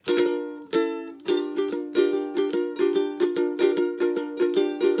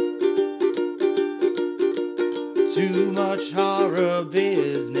much horror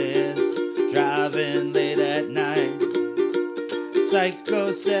business. Driving late at night.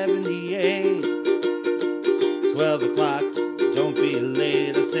 Psycho 78. 12 o'clock. Don't be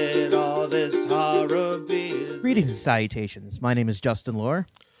late. I said all this horror business. Greetings and salutations. My name is Justin Lohr.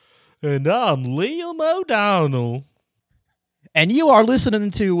 And I'm Liam O'Donnell. And you are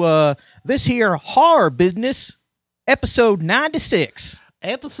listening to this here horror business, episode 96.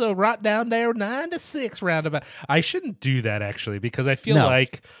 Episode right down there, 96 roundabout. I shouldn't do that, actually, because I feel No.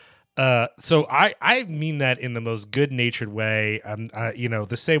 like... So I mean that in the most good-natured way.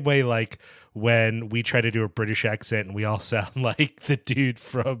 The same way like when we try to do a British accent and we all sound like the dude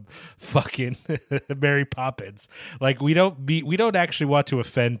from fucking Mary Poppins. Like we don't actually want to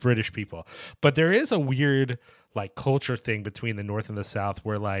offend British people, but there is a weird like culture thing between the North and the South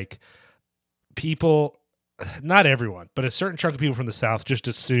where like people, not everyone, but a certain chunk of people from the South just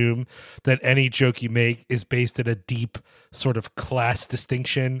assume that any joke you make is based in a deep sort of class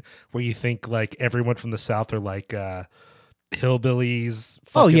distinction where you think like everyone from the South are like hillbillies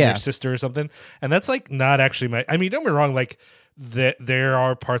fucking their sister or something. And that's like not actually don't get me wrong, like there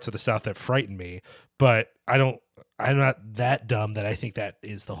are parts of the South that frighten me, but I'm not that dumb that I think that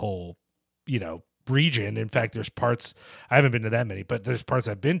is the whole, region. In fact, there's parts, I haven't been to that many, but there's parts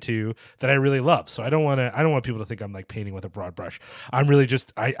I've been to that I really love. So I don't want people to think I'm like painting with a broad brush. I'm really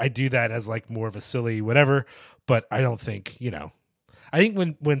just, I do that as like more of a silly whatever, but I don't think, I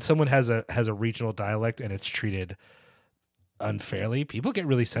think when someone has a regional dialect and it's treated unfairly, people get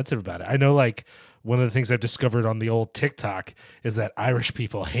really sensitive about it. I know like one of the things I've discovered on the old TikTok is that Irish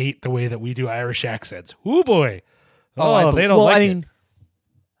people hate the way that we do Irish accents. Ooh boy. They don't like it.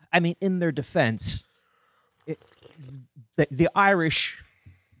 I mean, in their defense, the Irish,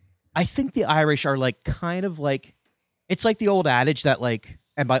 I think the Irish are like kind of like, it's like the old adage that like,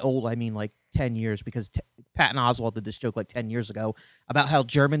 and by old I mean like 10 years, because Patton Oswalt did this joke like 10 years ago about how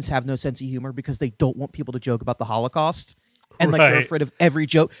Germans have no sense of humor because they don't want people to joke about the Holocaust. And like they're afraid of every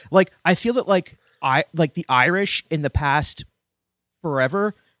joke. Like I feel that like the Irish in the past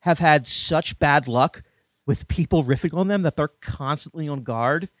forever have had such bad luck with people riffing on them that they're constantly on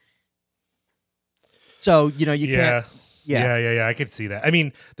guard. So, you can't. Yeah. I could see that. I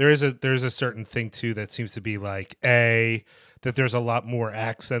mean, there's a certain thing too that seems to be like that there's a lot more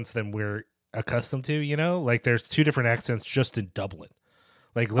accents than we're accustomed to, like there's two different accents just in Dublin.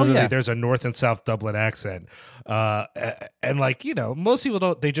 Like literally there's a North and South Dublin accent. And like, most people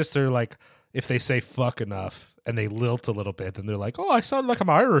don't, they're like, if they say fuck enough and they lilt a little bit, then they're like, oh, I sound like I'm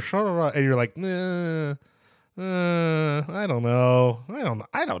Irish. And you're like, nah, I don't know.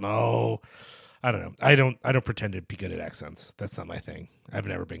 I don't know. I don't pretend to be good at accents. That's not my thing. I've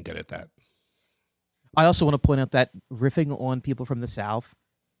never been good at that. I also want to point out that riffing on people from the South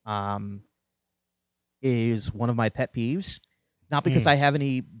is one of my pet peeves. Not because I have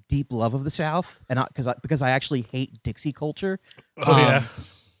any deep love of the South, and not because I actually hate Dixie culture.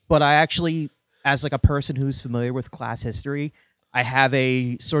 But I actually, as like a person who's familiar with class history, I have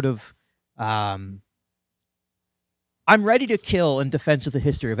a sort of I'm ready to kill in defense of the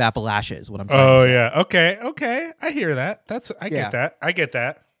history of Appalachia is what I'm trying to say. Okay. I hear that. I get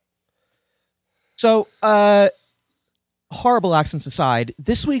that. So, horrible accents aside,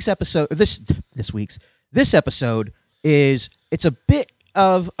 this episode is, it's a bit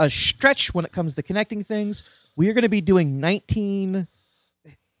of a stretch when it comes to connecting things. We are going to be doing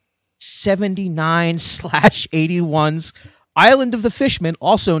 1979/81's Island of the Fishmen,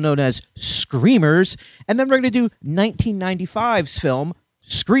 also known as Screamers, and then we're going to do 1995's film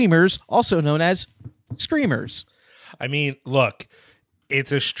Screamers, also known as Screamers. I mean, look,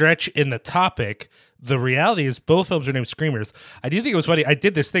 it's a stretch in the topic. The reality is both films are named Screamers. I do think it was funny. I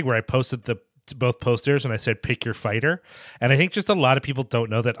did this thing where I posted both posters and I said pick your fighter, and I think just a lot of people don't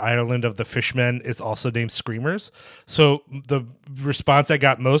know that Island of the Fishmen is also named Screamers. So the response I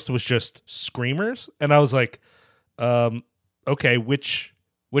got most was just Screamers, and I was like, okay, which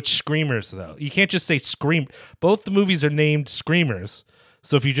Screamers though? You can't just say Scream. Both the movies are named Screamers.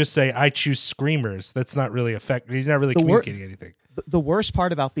 So if you just say I choose Screamers, that's not really effective. He's not really communicating anything. The worst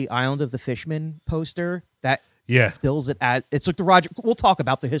part about the Island of the Fishmen poster that bills it as, it's like the Roger. We'll talk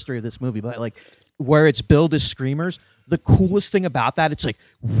about the history of this movie, but like where it's billed as Screamers, the coolest thing about that, it's like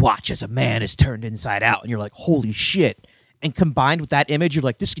watch as a man is turned inside out, and you're like, holy shit. And combined with that image, you're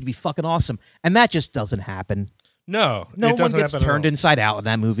like, this could be fucking awesome. And that just doesn't happen. No one gets turned inside out in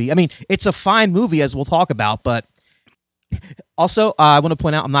that movie. I mean, it's a fine movie, as we'll talk about, but also, I want to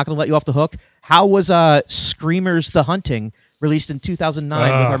point out, I'm not going to let you off the hook. How was Screamers The Hunting, released in 2009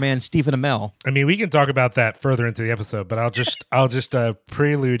 with our man Stephen Amell? I mean, we can talk about that further into the episode, but I'll just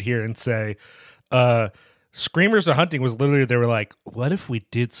prelude here and say Screamers of Hunting was literally, they were like, what if we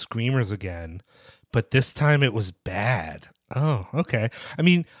did Screamers again, but this time it was bad? Oh, okay. I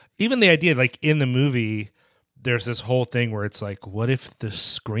mean, even the idea, like in the movie, there's this whole thing where it's like, what if the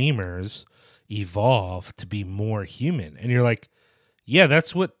Screamers evolve to be more human? And you're like, yeah,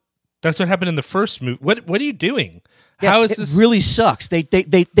 that's what happened in the first movie. What are you doing? Yeah, How is it this? really sucks. They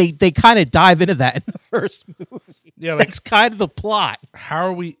kind of dive into that in the first movie. Yeah, like That's kind of the plot. how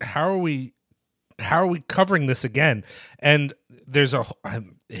are we covering this again? And there's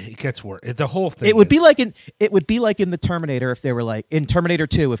it gets worse. The whole thing. It would be like in the Terminator if they were like in Terminator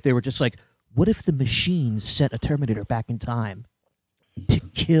 2 if they were just like, what if the machines sent a Terminator back in time to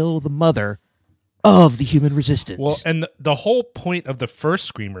kill the mother of the human resistance? Well, and the whole point of the first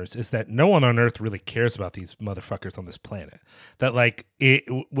Screamers is that no one on Earth really cares about these motherfuckers on this planet. That like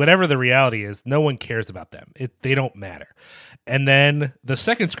whatever the reality is, no one cares about them. They don't matter. And then the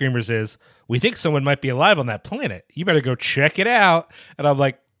second Screamers is, we think someone might be alive on that planet. You better go check it out. And I'm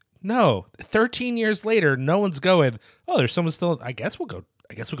like, no. 13 years later, no one's going, oh, there's someone still. I guess we'll go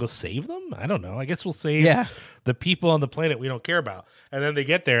save them. I don't know. I guess we'll save the people on the planet we don't care about. And then they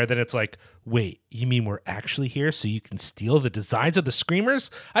get there, and then it's like, wait, you mean we're actually here so you can steal the designs of the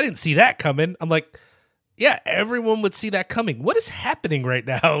Screamers? I didn't see that coming. I'm like, yeah, everyone would see that coming. What is happening right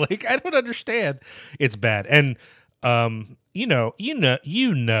now? Like, I don't understand. It's bad. And you know,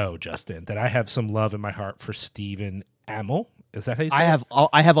 Justin, that I have some love in my heart for Stephen Amell. Is that how you say it?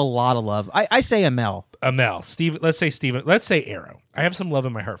 I have a lot of love. I say Amell. Let's say Arrow. I have some love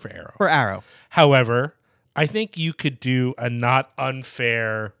in my heart for Arrow. For Arrow. However, I think you could do a not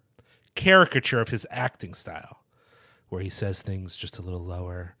unfair caricature of his acting style, where he says things just a little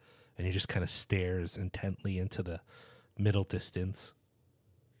lower and he just kind of stares intently into the middle distance.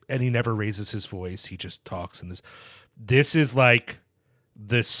 And he never raises his voice. He just talks. And this is like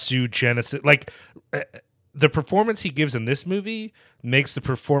the Sue Genesis. Like, the performance he gives in this movie makes the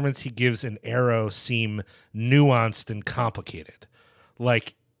performance he gives in Arrow seem nuanced and complicated.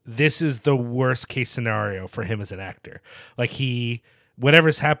 Like, this is the worst case scenario for him as an actor. Like,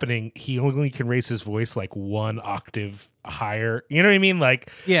 whatever's happening, he only can raise his voice like one octave higher. You know what I mean? Like,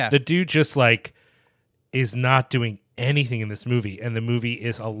 yeah. The dude just like is not doing anything in this movie, and the movie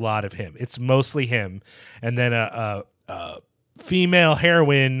is a lot of him. It's mostly him, and then a female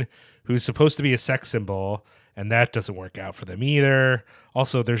heroine who's supposed to be a sex symbol, and that doesn't work out for them either.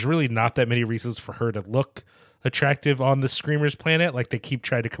 Also, there's really not that many reasons for her to look attractive on the Screamers planet. Like, they keep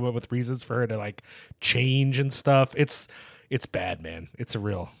trying to come up with reasons for her to like change and stuff. It's bad, man. It's a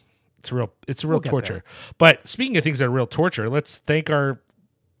real torture. There. But speaking of things that are real torture, let's thank our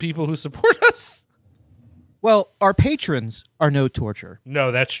people who support us. Well, our patrons are no torture.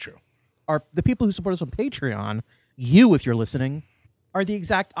 No, that's true. The people who support us on Patreon, you, if you're listening, are the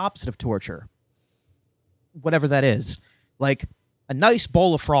exact opposite of torture. Whatever that is. Like a nice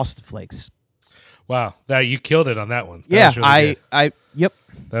bowl of Frosted Flakes. Wow, you killed it on that one. That yeah, was really good. Yep.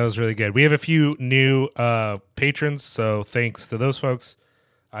 That was really good. We have a few new patrons, so thanks to those folks.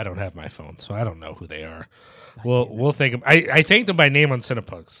 I don't have my phone, so I don't know who they are. We'll thank them. I thanked them by name on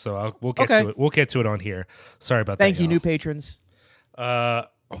Cinepunks, so we'll get to it. We'll get to it on here. Sorry about that. Thank you, new patrons.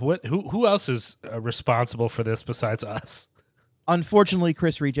 Who else is responsible for this besides us? Unfortunately,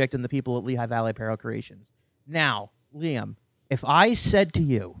 Chris Reject and the people at Lehigh Valley Apparel Creations. Now, Liam, if I said to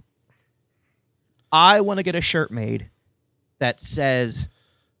you, I want to get a shirt made that says,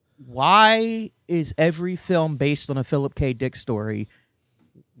 why is every film based on a Philip K. Dick story?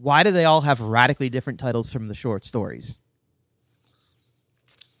 Why do they all have radically different titles from the short stories?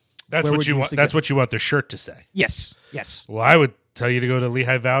 That's what you want. That's what you want the shirt to say. Yes. Well, I would tell you to go to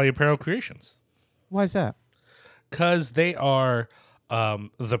Lehigh Valley Apparel Creations. Why is that? Because they are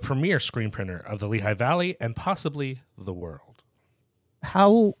the premier screen printer of the Lehigh Valley and possibly the world.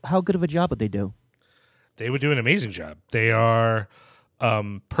 How good of a job would they do? They would do an amazing job. They are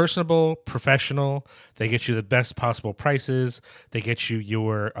personable, professional. They get you the best possible prices. They get you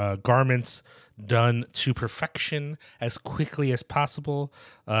your garments done to perfection as quickly as possible.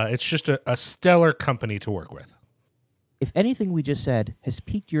 It's just a stellar company to work with. If anything we just said has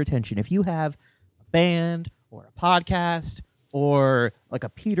piqued your attention, if you have a band or a podcast or like a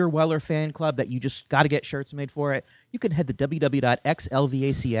Peter Weller fan club that you just got to get shirts made for it, you can head to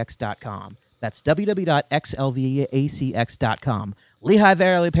www.xlvacx.com. That's www.xlvacx.com. Lehigh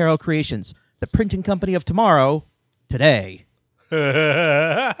Valley Apparel Creations, the printing company of tomorrow, today.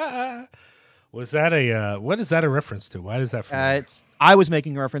 Was that what is that a reference to? Why is that from? I was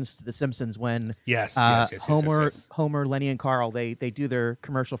making a reference to The Simpsons when yes, Homer, Lenny, and Carl they do their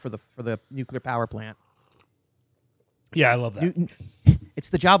commercial for the nuclear power plant. Yeah, I love that. It's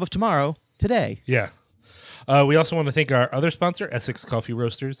the job of tomorrow, today. Yeah. We also want to thank our other sponsor, Essex Coffee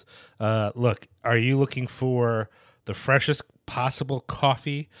Roasters. Look, are you looking for the freshest possible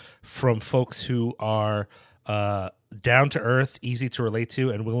coffee from folks who are down to earth, easy to relate to,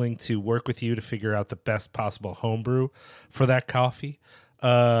 and willing to work with you to figure out the best possible homebrew for that coffee?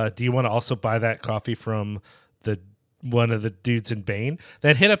 Do you want to also buy that coffee from one of the dudes in Bain?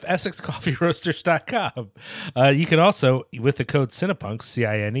 Then hit up EssexCoffeeRoasters.com. You can also, with the code Cinepunx,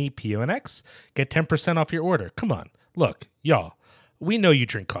 CINEPUNX, get 10% off your order. Come on. Look, y'all, we know you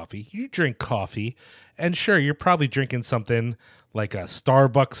drink coffee. You drink coffee, and sure, you're probably drinking something like a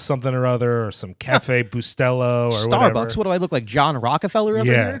Starbucks something or other, or some Cafe Bustelo or Starbucks? whatever. What do I look like, John Rockefeller over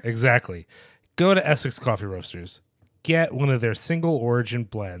Yeah, here? exactly. Go to Essex Coffee Roasters. Get one of their single origin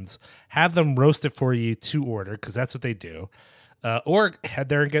blends. Have them roast it for you to order, because that's what they do. Or head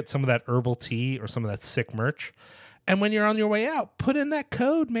there and get some of that herbal tea or some of that sick merch. And when you're on your way out, put in that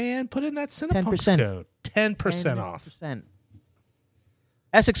code, man. Put in that Cinepunx 10%. code. 10% off. 10%.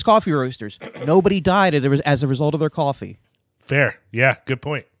 Essex Coffee Roasters. Nobody died as a result of their coffee. Fair. Yeah, good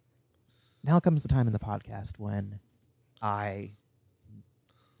point. Now comes the time in the podcast when I,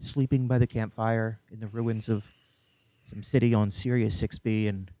 sleeping by the campfire in the ruins of some city on Sirius 6B,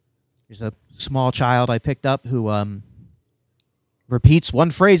 and there's a small child I picked up who repeats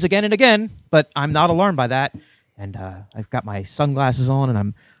one phrase again and again, but I'm not alarmed by that. And I've got my sunglasses on, and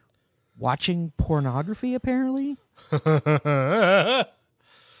I'm watching pornography, apparently.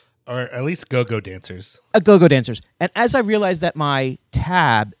 Or at least go-go dancers. Go-go dancers. And as I realize that my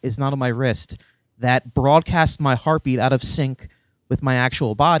tab is not on my wrist, that broadcasts my heartbeat out of sync with my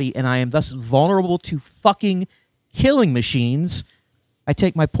actual body, and I am thus vulnerable to fucking killing machines, I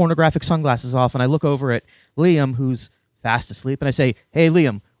take my pornographic sunglasses off and I look over at Liam, who's fast asleep, and I say, "Hey,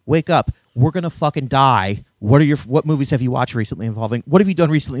 Liam, wake up. We're gonna fucking die. What movies have you watched recently involving? What have you done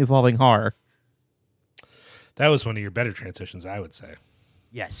recently involving horror?" That was one of your better transitions, I would say.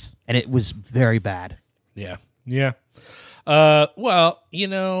 Yes, and it was very bad. Yeah. Yeah. Well,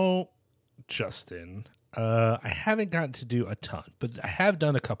 Justin, I haven't gotten to do a ton, but I have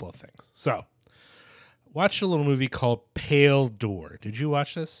done a couple of things. So, watched a little movie called Pale Door. Did you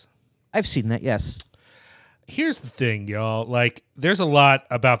watch this? I've seen that, yes. Here's the thing, y'all. Like, there's a lot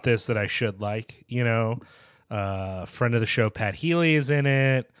about this that I should like. Friend of the show, Pat Healy, is in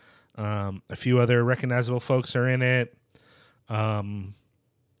it. A few other recognizable folks are in it.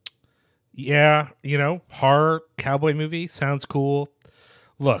 Yeah, horror cowboy movie sounds cool.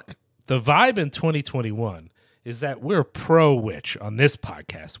 Look, the vibe in 2021 is that we're pro-witch on this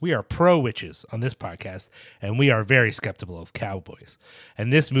podcast. We are pro-witches on this podcast, and we are very skeptical of cowboys.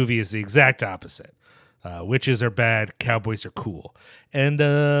 And this movie is the exact opposite. Witches are bad, cowboys are cool. And,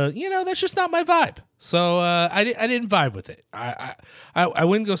 that's just not my vibe. So I didn't vibe with it. I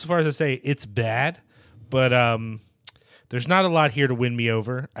wouldn't go so far as to say it's bad, but there's not a lot here to win me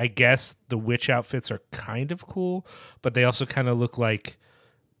over. I guess the witch outfits are kind of cool, but they also kind of look like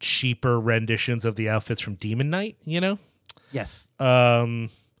cheaper renditions of the outfits from Demon Knight, Yes. The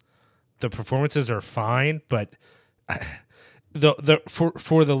performances are fine, but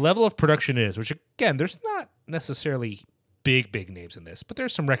for the level of production it is, which again, there's not necessarily big names in this, but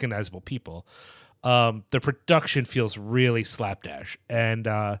there's some recognizable people. The production feels really slapdash, and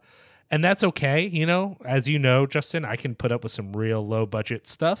that's okay. As you know, Justin, I can put up with some real low budget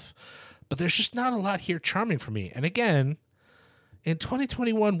stuff, but there's just not a lot here charming for me. And again, in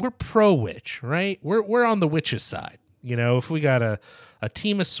 2021, we're pro-witch, right? We're on the witch's side. If we got a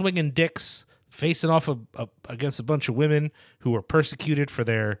team of swinging dicks facing off against a bunch of women who were persecuted for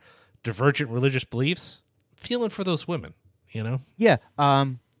their divergent religious beliefs, feeling for those women, Yeah.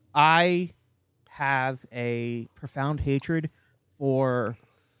 I have a profound hatred for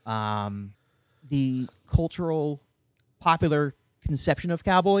the cultural popular conception of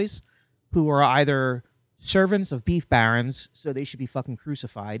cowboys, who are either servants of beef barons, so they should be fucking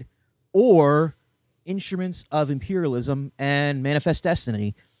crucified, or instruments of imperialism and manifest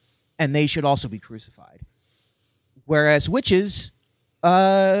destiny, and they should also be crucified. Whereas witches,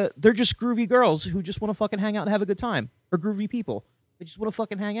 they're just groovy girls who just want to fucking hang out and have a good time, or groovy people. They just want to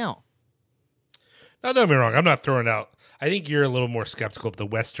fucking hang out. Now, don't get me wrong. I'm not throwing out. I think you're a little more skeptical of the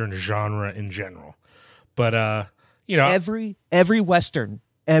Western genre in general, but every Western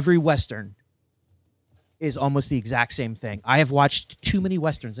is almost the exact same thing. I have watched too many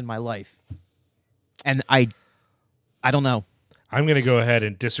Westerns in my life, and I don't know. I'm going to go ahead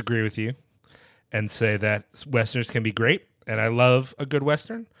and disagree with you and say that Westerns can be great, and I love a good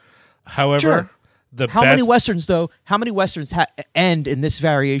Western. However, Sure. How many Westerns, though? How many Westerns end in this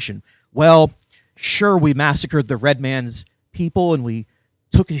variation? Well, sure, we massacred the red man's people and we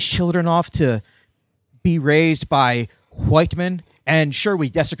took his children off to be raised by white men. And sure, we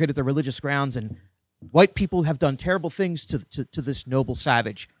desecrated their religious grounds, and white people have done terrible things to this noble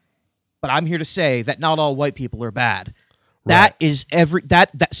savage. But I'm here to say that not all white people are bad. Right. That is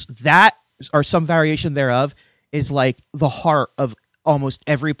that or some variation thereof is like the heart of almost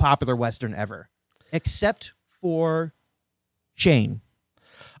every popular Western ever, except for Shane.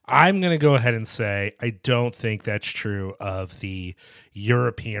 I'm going to go ahead and say I don't think that's true of the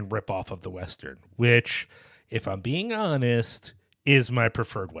European ripoff of the Western, which, if I'm being honest, is my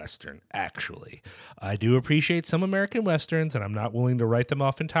preferred Western, actually. I do appreciate some American Westerns, and I'm not willing to write them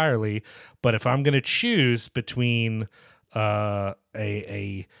off entirely, but if I'm going to choose between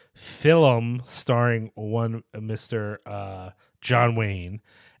a film starring one Mr. John Wayne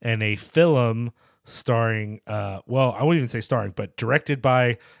and a film starring, well, I wouldn't even say starring, but directed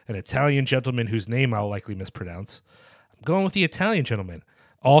by an Italian gentleman whose name I'll likely mispronounce, I'm going with the Italian gentleman.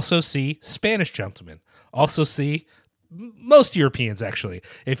 Also see Spanish gentleman. Also see most Europeans, actually.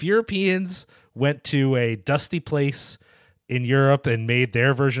 If Europeans went to a dusty place in Europe and made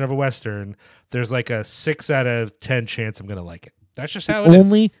their version of a Western, there's like a 6 out of 10 chance I'm going to like it. That's just how it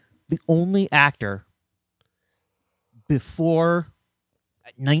is. The only actor before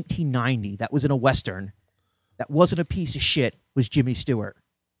 1990 that was in a Western that wasn't a piece of shit was Jimmy Stewart.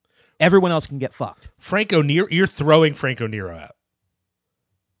 Everyone else can get fucked. Franco Nero, you're throwing Franco Nero out.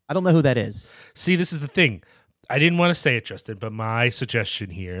 I don't know who that is. See, this is the thing. I didn't want to say it, Justin, but my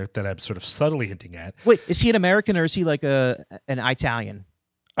suggestion here that I'm sort of subtly hinting at. Wait, is he an American or is he like an Italian?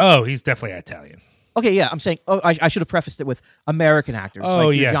 Oh, he's definitely Italian. Okay, yeah, I'm saying. Oh, I should have prefaced it with American actors. Oh,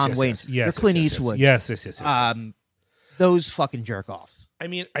 like yes, John yes, Wayne, yes, your yes, Clint yes, Eastwood. Yes. Those fucking jerk offs. I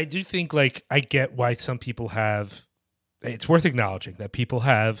mean, I do think like I get why some people have. It's worth acknowledging that people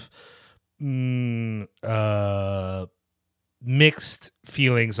have mixed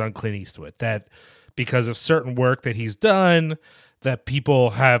feelings on Clint Eastwood. That because of certain work that he's done, that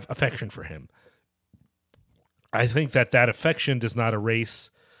people have affection for him. I think that affection does not erase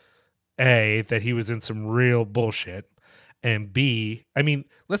A, that he was in some real bullshit, and B, I mean,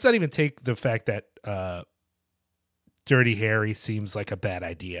 let's not even take the fact that Dirty Harry seems like a bad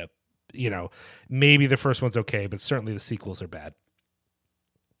idea. You know, maybe the first one's okay, but certainly the sequels are bad.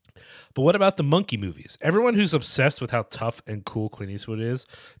 But what about the monkey movies? Everyone who's obsessed with how tough and cool Clint Eastwood is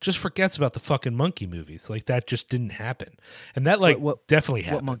just forgets about the fucking monkey movies. Like, that just didn't happen. And that, like, definitely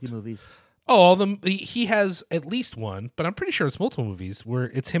happened. What monkey movies? Oh, all them. He has at least one, but I'm pretty sure it's multiple movies where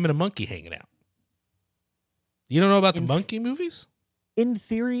it's him and a monkey hanging out. You don't know about the monkey movies? In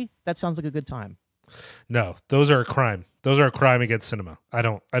theory, that sounds like a good time. No, those are a crime. Those are a crime against cinema. I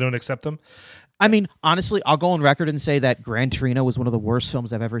don't accept them. I mean, honestly, I'll go on record and say that Gran Torino was one of the worst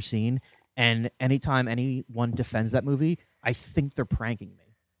films I've ever seen. And anytime anyone defends that movie, I think they're pranking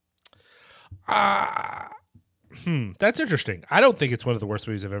me. That's interesting. I don't think it's one of the worst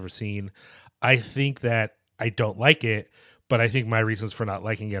movies I've ever seen. I think that I don't like it, but I think my reasons for not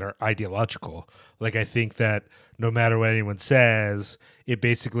liking it are ideological. Like, I think that no matter what anyone says, it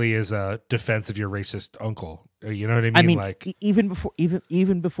basically is a defense of your racist uncle. You know what I mean? Like, even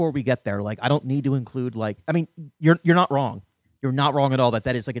before we get there, like, I don't need to include, like, I mean, you're not wrong. You're not wrong at all.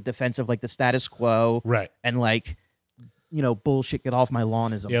 That is like a defense of like the status quo, right? And like, you know, bullshit, get off my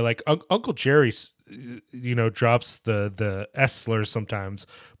lawnism. Yeah, like Uncle Jerry, you know, drops the S slurs sometimes,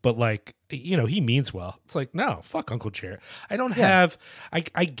 but like, you know, he means well. It's like, no, fuck Uncle Jerry. I don't have. I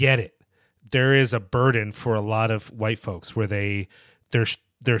get it. There is a burden for a lot of white folks where there's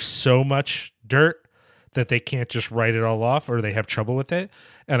so much dirt that they can't just write it all off, or they have trouble with it.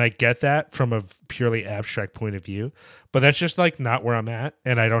 And I get that from a purely abstract point of view, but that's just like not where I'm at,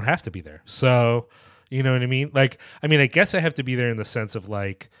 and I don't have to be there. So, you know what I mean? Like, I mean, I guess I have to be there in the sense of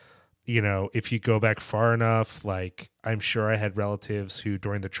like, you know, if you go back far enough, like, I'm sure I had relatives who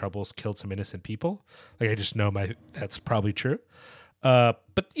during the Troubles killed some innocent people. Like, I just know that's probably true. But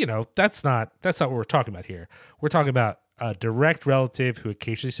you know, that's not what we're talking about here. We're talking about a direct relative who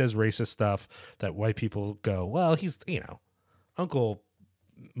occasionally says racist stuff that white people go, well, he's, you know, Uncle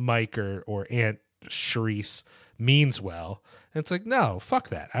Mike or Aunt Charisse means well. And it's like, no, fuck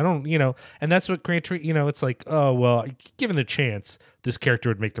that. I don't, you know, and that's what Gran Torino, you know, it's like, oh, well, given the chance, this character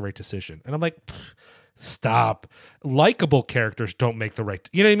would make the right decision. And I'm like, stop. Likeable characters don't make the right,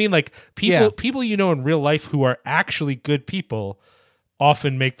 you know what I mean? Like, people you know in real life who are actually good people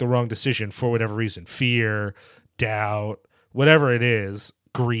often make the wrong decision for whatever reason. Fear, doubt, whatever it is,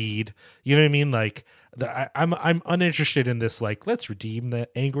 greed. You know what I mean? Like, I'm uninterested in this, like, let's redeem the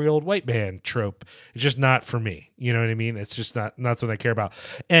angry old white man trope. It's just not for me. You know what I mean? It's just not something I care about.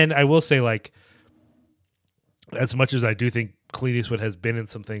 And I will say, like, as much as I do think Clint Eastwood has been in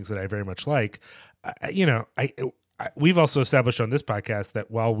some things that I very much like, we've also established on this podcast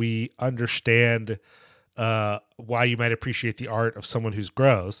that while we understand why you might appreciate the art of someone who's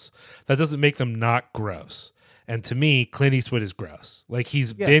gross, that doesn't make them not gross. And to me, Clint Eastwood is gross. Like,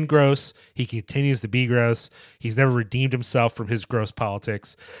 he's been gross. He continues to be gross. He's never redeemed himself from his gross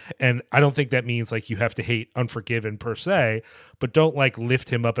politics. And I don't think that means like you have to hate Unforgiven per se, but don't like lift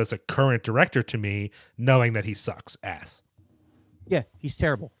him up as a current director to me, knowing that he sucks ass. Yeah, he's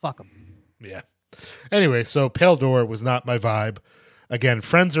terrible. Fuck him. Yeah. Anyway, so Pale Door was not my vibe. Again,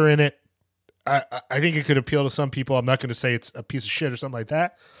 friends are in it. I think it could appeal to some people. I'm not going to say it's a piece of shit or something like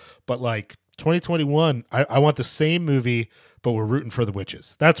that, but like 2021, I want the same movie, but we're rooting for the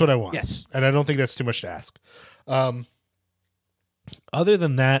witches. That's what I want. Yes. And I don't think that's too much to ask. Other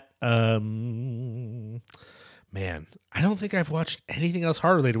than that, man, I don't think I've watched anything else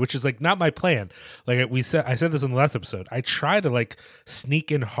horror related, which is like not my plan. Like I said this in the last episode. I try to like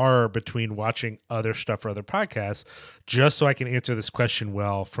sneak in horror between watching other stuff for other podcasts, just so I can answer this question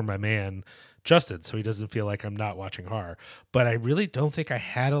well for my man Justin, so he doesn't feel like I'm not watching horror. But I really don't think I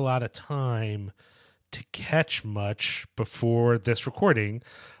had a lot of time to catch much before this recording,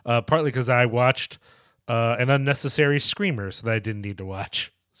 partly because I watched an unnecessary Screamers that I didn't need to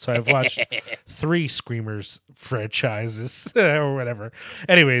watch. So I've watched 3 Screamers franchises or whatever.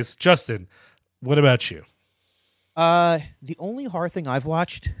 Anyways, Justin, what about you? The only horror thing I've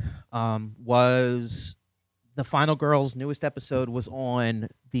watched was the Final Girl's newest episode was on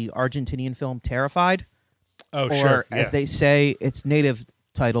the Argentinian film Terrified. Oh, or, sure. as they say, its native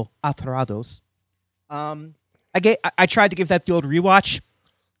title, Aterrados. I tried to give that the old rewatch.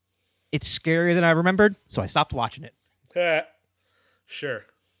 It's scarier than I remembered, so I stopped watching it. Sure.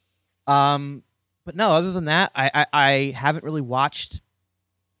 But no, other than that, I haven't really watched,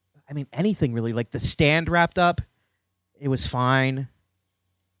 anything really. Like The Stand wrapped up. It was fine.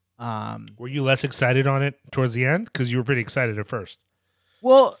 Were you less excited on it towards the end? Because you were pretty excited at first.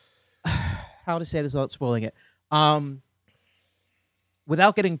 Well, how to say this without spoiling it?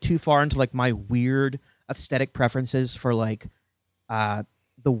 Without getting too far into like my weird aesthetic preferences for like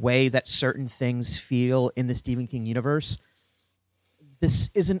the way that certain things feel in the Stephen King universe,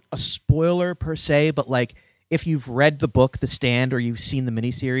 this isn't a spoiler per se, but like if you've read the book The Stand or you've seen the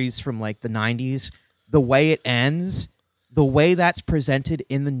miniseries from like the 90s, the way it ends, the way that's presented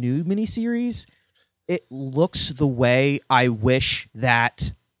in the new miniseries, it looks the way I wish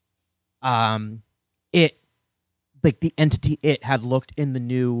that it, like the entity It had looked in the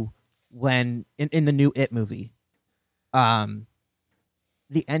new in the new It movie. The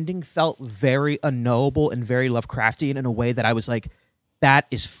ending felt very unknowable and very Lovecraftian in a way that I was like, that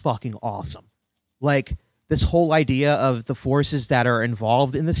is fucking awesome. Like this whole idea of the forces that are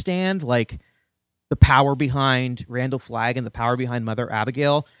involved in The Stand, like the power behind Randall Flagg and the power behind Mother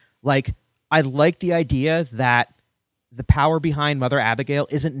Abigail. Like, I like the idea that the power behind Mother Abigail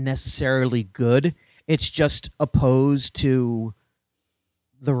isn't necessarily good. It's just opposed to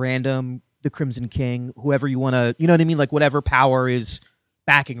the Crimson King, whoever you want to, you know what I mean? Like whatever power is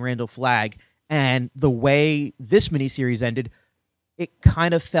backing Randall Flagg. And the way this miniseries ended, it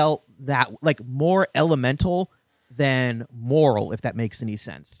kind of felt that like more elemental than moral, if that makes any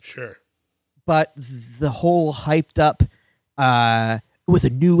sense. Sure. But the whole hyped up with a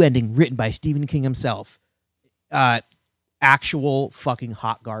new ending written by Stephen King himself, actual fucking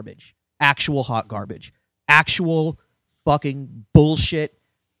hot garbage. Actual hot garbage. Actual fucking bullshit.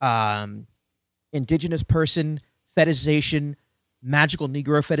 Indigenous person fetishization, magical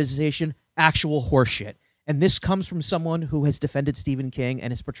Negro fetishization, actual horseshit. And this comes from someone who has defended Stephen King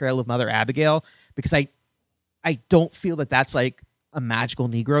and his portrayal of Mother Abigail, because I don't feel that that's like a magical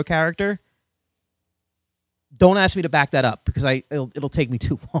Negro character. Don't ask me to back that up because it'll take me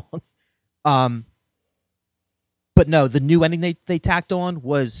too long. But no, the new ending they tacked on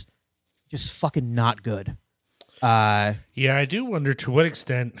was just fucking not good. Yeah, I do wonder to what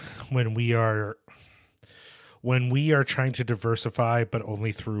extent when we are trying to diversify, but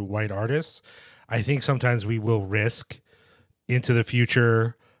only through white artists, I think sometimes we will risk into the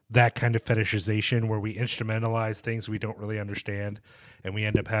future that kind of fetishization where we instrumentalize things we don't really understand, and we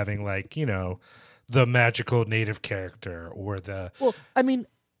end up having like, you know, the magical native character or the... Well, I mean,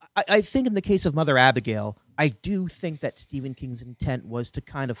 I think in the case of Mother Abigail, I do think that Stephen King's intent was to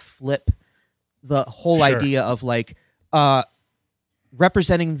kind of flip the whole idea of like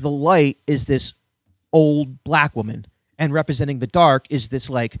representing the light is this old black woman and representing the dark is this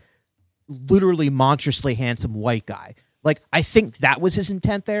like literally monstrously handsome white guy. Like, I think that was his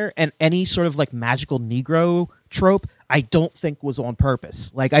intent there, and any sort of like magical Negro trope, I don't think was on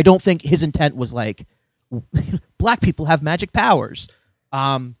purpose. Like, I don't think his intent was like black people have magic powers.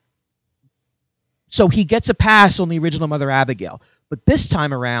 So he gets a pass on the original Mother Abigail. But this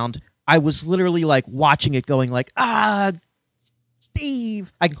time around, I was literally like watching it going like,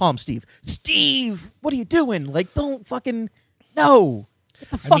 Steve. I can call him Steve. Steve, what are you doing? Like, don't fucking, no.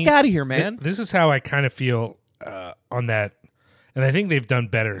 Get the fuck out of here, man. This is how I kind of feel on that. And I think they've done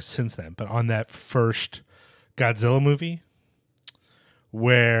better since then. But on that first Godzilla movie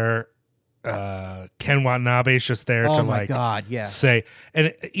where Ken Watanabe is just there to like say,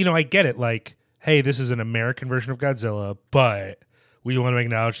 and I get it, like, hey, this is an American version of Godzilla, but we want to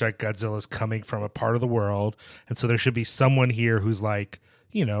acknowledge that Godzilla is coming from a part of the world, and so there should be someone here who's like,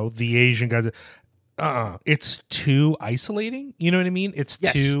 the Asian Godzilla. It's too isolating. You know what I mean? It's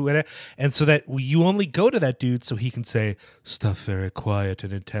too, and so that you only go to that dude so he can say stuff very quiet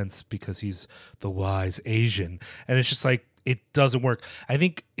and intense because he's the wise Asian, and it's just like, it doesn't work. I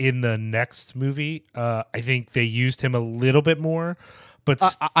think in the next movie, I think they used him a little bit more,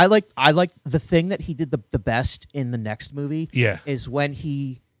 but I like the thing that he did the best in the next movie. Yeah, is when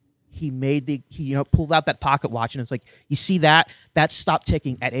he made pulled out that pocket watch and it's like, you see that stopped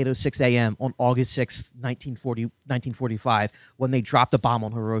ticking at 8:06 a.m. on August 6th, 1945 when they dropped the bomb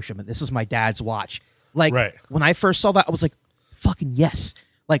on Hiroshima. This was my dad's watch. Like, when I first saw that, I was like, fucking yes.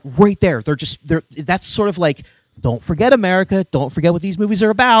 Like, right there. That's sort of like, don't forget America. Don't forget what these movies are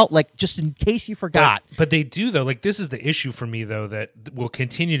about. Like, just in case you forgot. But they do, though. Like, this is the issue for me, though, that will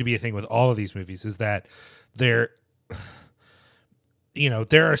continue to be a thing with all of these movies, is that there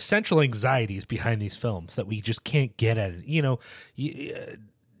are central anxieties behind these films that we just can't get at it.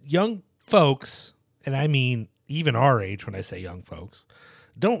 Young folks, and I mean even our age when I say young folks,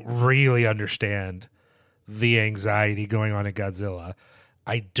 don't really understand the anxiety going on in Godzilla.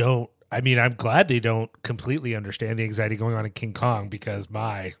 I'm glad they don't completely understand the anxiety going on in King Kong, because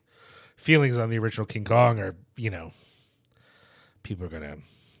my feelings on the original King Kong are, people are going to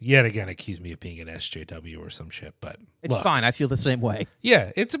yet again accuse me of being an SJW or some shit, but it's fine. I feel the same way.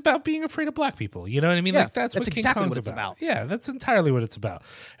 Yeah, it's about being afraid of black people. You know what I mean? Yeah, like that's what King exactly Kong's what it's about. Yeah, that's entirely what it's about.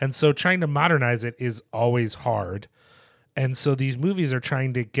 And so trying to modernize it is always hard. And so these movies are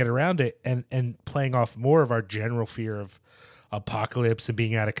trying to get around it and playing off more of our general fear of apocalypse and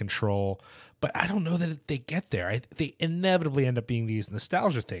being out of control. But I don't know that they get there. They inevitably end up being these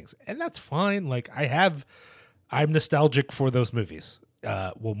nostalgia things, and that's fine. Like, I'm nostalgic for those movies.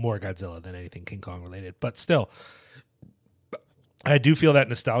 More Godzilla than anything King Kong related, but still, I do feel that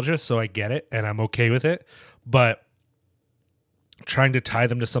nostalgia, so I get it, and I'm okay with it. But trying to tie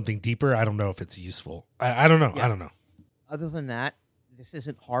them to something deeper, I don't know if it's useful. I don't know. Yeah. I don't know. Other than that, this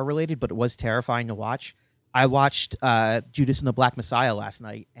isn't horror related, but it was terrifying to watch. I watched Judas and the Black Messiah last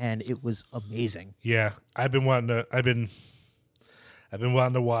night, and it was amazing. Yeah, I've been wanting to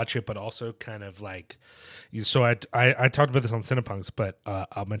watch it, but also kind of like, so I talked about this on Cinepunks, but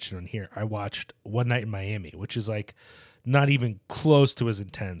I'll mention it here. I watched One Night in Miami, which is like not even close to as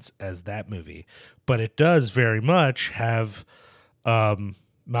intense as that movie, but it does very much have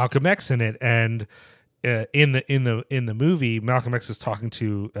Malcolm X in it, and in the movie, Malcolm X is talking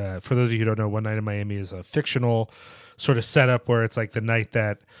to. For those of you who don't know, One Night in Miami is a fictional sort of setup where it's like the night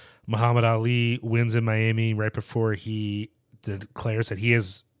that Muhammad Ali wins in Miami, right before he declares that he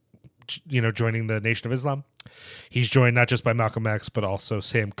is, joining the Nation of Islam. He's joined not just by Malcolm X, but also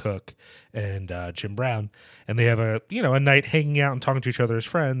Sam Cooke and Jim Brown, and they have a night hanging out and talking to each other as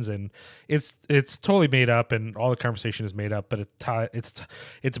friends, and it's totally made up, and all the conversation is made up, but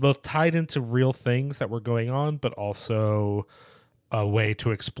it's both tied into real things that were going on, but also a way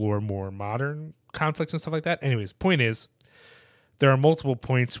to explore more modern conflicts and stuff like that. Anyways, point is, there are multiple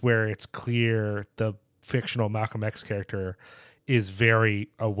points where it's clear the fictional Malcolm X character is very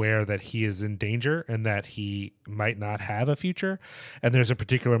aware that he is in danger and that he might not have a future. And there's a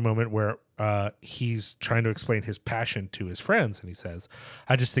particular moment where he's trying to explain his passion to his friends. And he says,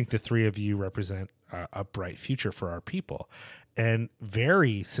 I just think the three of you represent a bright future for our people. And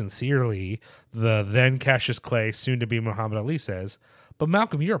very sincerely, the then Cassius Clay, soon to be Muhammad Ali, says, but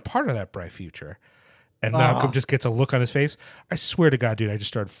Malcolm, you're a part of that bright future. And Malcolm just gets a look on his face. I swear to God, dude, I just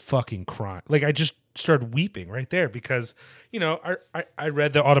started fucking crying. Like, I just started weeping right there because, I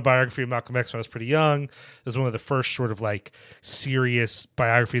read the autobiography of Malcolm X when I was pretty young. It was one of the first sort of like serious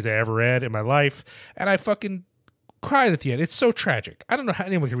biographies I ever read in my life. And I fucking cried at the end. It's so tragic. I don't know how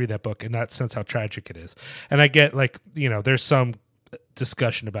anyone can read that book and not sense how tragic it is. And I get like, there's some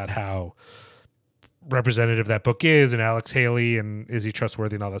discussion about how representative that book is, and Alex Haley, and is he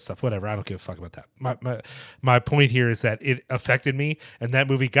trustworthy and all that stuff. Whatever. I don't give a fuck about that. My point here is that it affected me, and that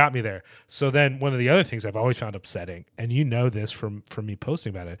movie got me there. So then one of the other things I've always found upsetting, and you know this from me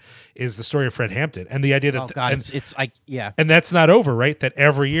posting about it, is the story of Fred Hampton and the idea that Oh God, it's like yeah. and that's not over, right? That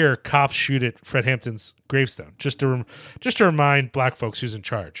every year cops shoot at Fred Hampton's gravestone just to remind black folks who's in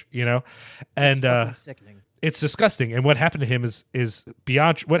charge, you know, and Fucking sickening. it's disgusting. And what happened to him is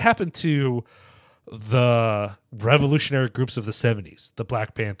beyond what happened to the revolutionary groups of the 70s, the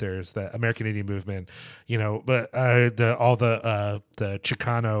Black Panthers, the American Indian Movement, you know, but all the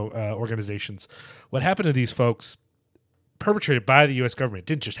Chicano organizations. What happened to these folks perpetrated by the U.S. government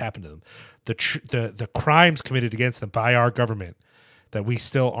didn't just happen to them. The crimes committed against them by our government that we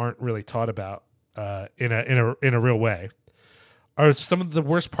still aren't really taught about in a real way are some of the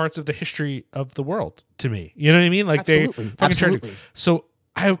worst parts of the history of the world to me. You know what I mean? Like Absolutely. they fucking Absolutely. tragic. So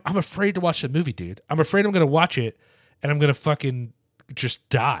I'm afraid to watch the movie, dude. I'm afraid I'm going to watch it and I'm going to fucking just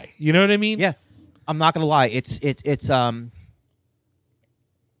die. You know what I mean? Yeah, I'm not gonna lie. It's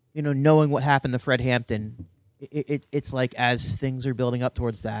you know, knowing what happened to Fred Hampton, it's like as things are building up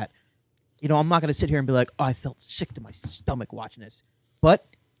towards that, you know, I'm not gonna sit here and be like, oh, I felt sick to my stomach watching this, but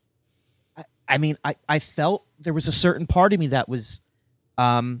I mean, I felt there was a certain part of me that was,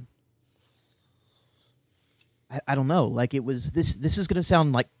 I don't know, like it was this is gonna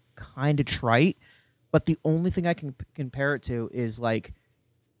sound like kind of trite, but the only thing I can compare it to is like,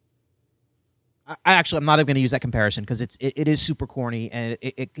 I'm not even going to use that comparison because it is super corny and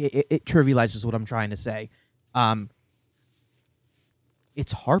it trivializes what I'm trying to say.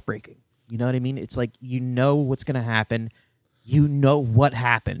 It's heartbreaking. You know what I mean? It's like, you know what's going to happen. You know what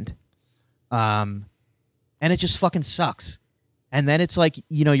happened. And it just fucking sucks. And then it's like,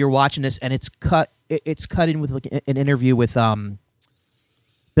 you know, you're watching this and it's cut in with like an interview with Bill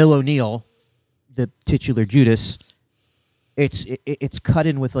O'Neill, the titular Judas. It's cut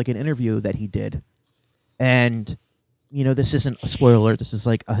in with like an interview that he did, and you know, this isn't a spoiler alert, this is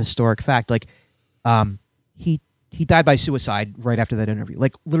like a historic fact. Like, he died by suicide right after that interview,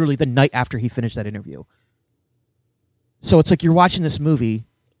 like literally the night after he finished that interview. So it's like you're watching this movie,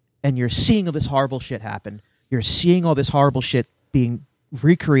 and you're seeing all this horrible shit happen. You're seeing all this horrible shit being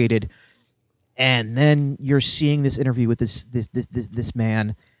recreated, and then you're seeing this interview with this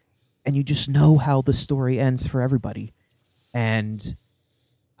man, and you just know how the story ends for everybody. And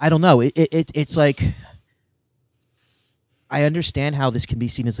I don't know. It's like, I understand how this can be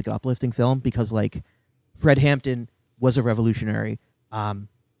seen as like an uplifting film because like Fred Hampton was a revolutionary.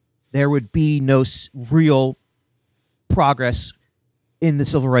 There would be no real progress in the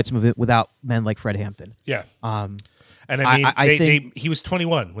civil rights movement without men like Fred Hampton. Yeah. And I mean, I think he was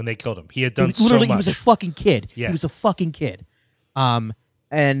 21 when they killed him. He had done literally, so much. he was a fucking kid. Yeah. He was a fucking kid.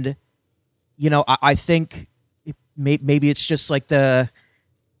 And you know, I think maybe it's just like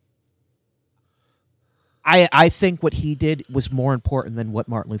I think what he did was more important than what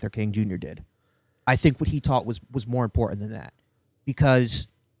Martin Luther King Jr. did. I think what he taught was more important than that, because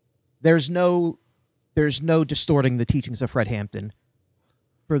there's no distorting the teachings of Fred Hampton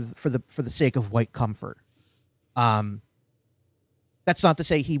for the sake of white comfort. That's not to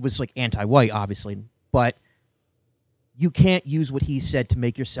say he was like anti-white, obviously, but you can't use what he said to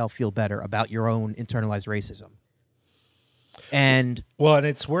make yourself feel better about your own internalized racism. And well, and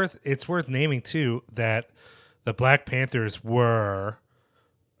it's worth naming too that the Black Panthers were,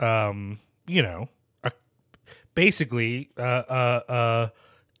 you know, basically a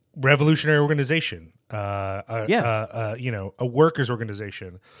revolutionary organization, you know, a workers'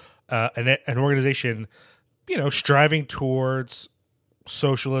 organization, an organization, you know, striving towards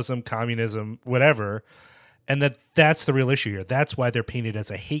socialism, communism, whatever. And that's the real issue here. That's why they're painted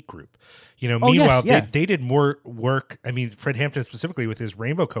as a hate group. You know, meanwhile, they did more work. I mean, Fred Hampton specifically with his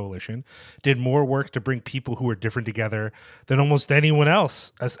Rainbow Coalition did more work to bring people who were different together than almost anyone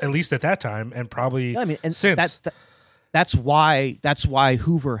else, at least at that time, and probably since. That's why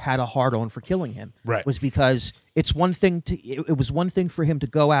Hoover had a hard on for killing him. Right. Was because it's one thing it was one thing for him to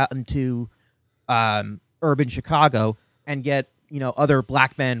go out into urban Chicago and get, you know, other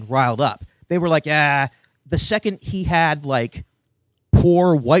black men riled up. They were like, the second he had like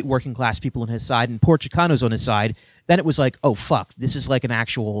poor white working class people on his side and poor Chicanos on his side, then it was like, oh fuck, this is like an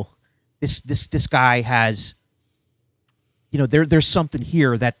actual this guy has, you know, there's something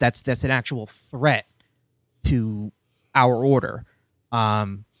here that's an actual threat to our order.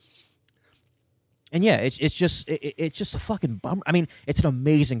 And yeah, it's just a fucking bummer. I mean, it's an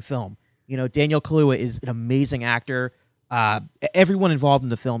amazing film. You know, Daniel Kaluuya is an amazing actor. Everyone involved in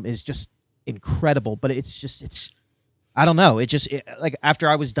the film is just incredible, but it's I don't know. Like after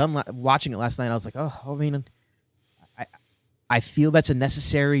I was done watching it last night, I was like, oh, I mean, I I feel that's a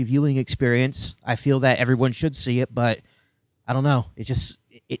necessary viewing experience. I feel that everyone should see it, but I don't know.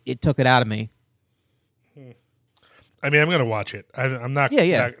 It took it out of me. I mean, I'm going to watch it. I'm not,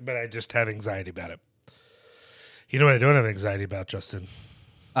 Yeah. but I just have anxiety about it. You know what I don't have anxiety about, Justin?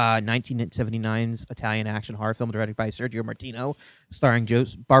 1979's Italian action horror film directed by Sergio Martino, starring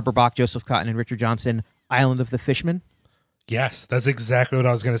Barbara Bach, Joseph Cotton, and Richard Johnson, Island of the Fisherman. Yes, that's exactly what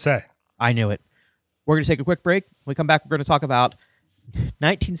I was going to say. I knew it. We're going to take a quick break. When we come back, we're going to talk about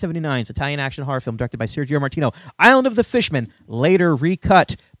 1979's Italian action horror film directed by Sergio Martino, Island of the Fisherman, later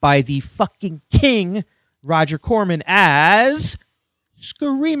recut by the fucking king, Roger Corman, as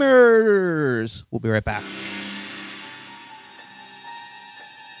Screamers. We'll be right back.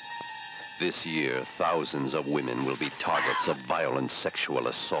 This year, thousands of women will be targets of violent sexual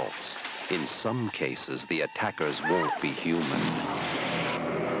assaults. In some cases, the attackers won't be human.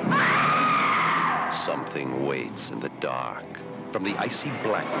 Something waits in the dark. From the icy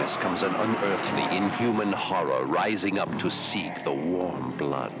blackness comes an unearthly, inhuman horror rising up to seek the warm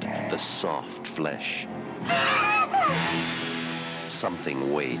blood, the soft flesh.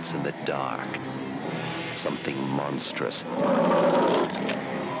 Something waits in the dark. Something monstrous.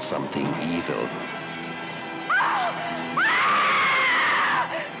 Something evil.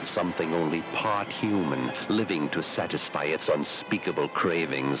 Something only part human, living to satisfy its unspeakable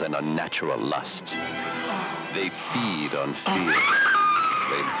cravings and unnatural lusts. They feed on fear.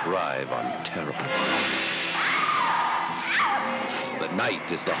 They thrive on terror. The night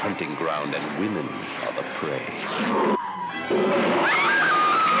is the hunting ground and women are the prey.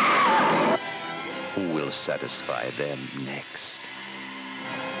 Who will satisfy them next?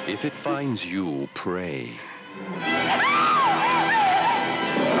 If it finds you, pray.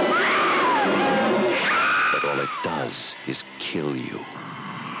 But all it does is kill you.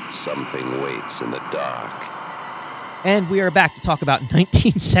 Something waits in the dark. And we are back to talk about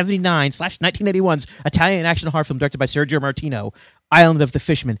 1979/1981's Italian action horror film directed by Sergio Martino, Island of the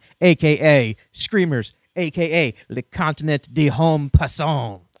Fisherman, a.k.a. Screamers, a.k.a. Le Continent de Homme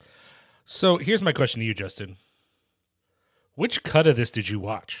Passant. So here's my question to you, Justin. Which cut of this did you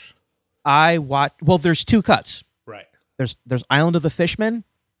watch? Well, there's two cuts. Right. There's Island of the Fisherman,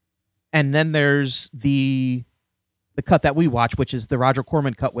 and then there's the cut that we watch, which is the Roger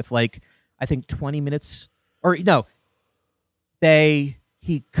Corman cut with I think 20 minutes, or no, he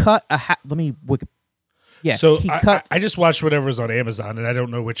cut let me yeah. So he cut. I just watched whatever's on Amazon, and I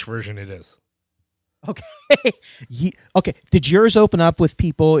don't know which version it is. Okay. Okay. Did yours open up with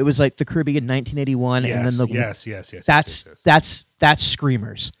people? It was like the Caribbean 1981, Yes, and then yes. That's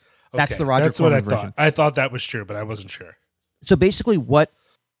Screamers. That's Okay, the Roger that's what Corman I version. thought. I thought that was true, but I wasn't sure. So basically, what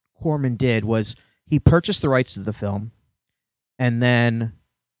Corman did was he purchased the rights to the film, and then,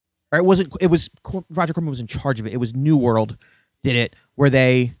 or it wasn't. It was Roger Corman was in charge of it. It was New World did it, where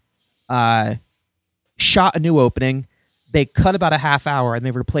they shot a new opening. They cut about a half hour, and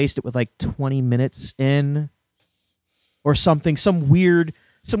they replaced it with 20 minutes in, or something. Some weird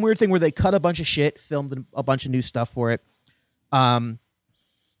thing where they cut a bunch of shit, filmed a bunch of new stuff for it.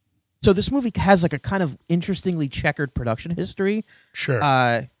 So this movie has a kind of interestingly checkered production history. Sure.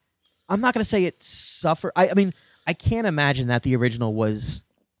 I'm not going to say it suffered. I mean, I can't imagine that the original was,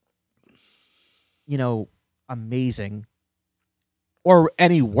 amazing or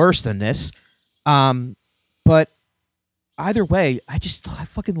any worse than this. But either way, I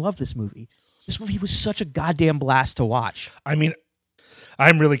fucking love this movie. This movie was such a goddamn blast to watch. I mean,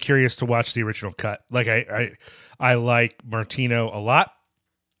 I'm really curious to watch the original cut. I like Martino a lot,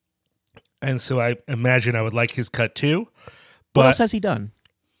 and so I imagine I would like his cut too. But What else has he done?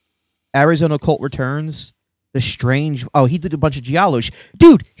 Arizona Cult Returns, The Strange. Oh, he did a bunch of giallo.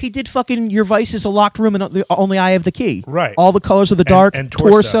 Dude, he did fucking Your Vice is a Locked Room and Only I Have the Key. Right. All the Colors of the Dark. and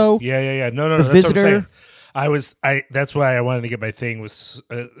Torso. Yeah. No. The That's Visitor. what I'm saying. That's why I wanted to get my thing was,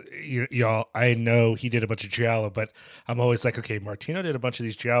 y'all. I know he did a bunch of giallo, but I'm always like, okay, Martino did a bunch of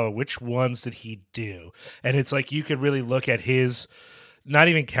these giallo. Which ones did he do? And it's like you could really look at his, not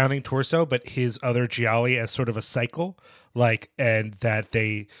even counting Torso, but his other gialli as sort of a cycle. And that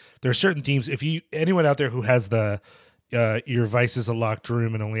there are certain themes. If anyone out there who has the Your Vice is a Locked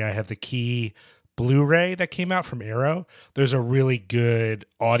Room and Only I Have the Key Blu-ray that came out from Arrow, there's a really good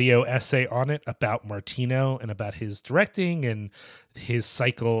audio essay on it about Martino and about his directing and his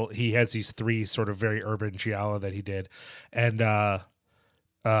cycle. He has these three sort of very urban giallo that he did, and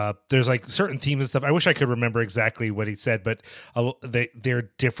There's like certain themes and stuff. I wish I could remember exactly what he said, but they're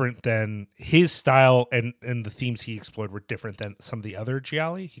different than his style, and the themes he explored were different than some of the other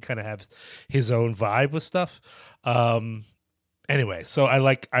Gialli. He kind of has his own vibe with stuff. Anyway, so I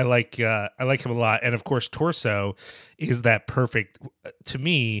like him a lot, and of course, Torso is that perfect, to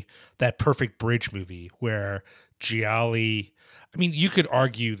me, that perfect bridge movie where Gialli. I mean, you could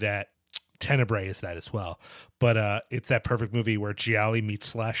argue that Tenebrae is that as well, but it's that perfect movie where Gialli meets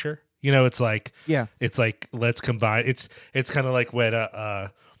slasher. You know, it's like let's combine. It's kind of like when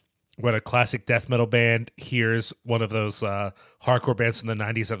a classic death metal band hears one of those hardcore bands from the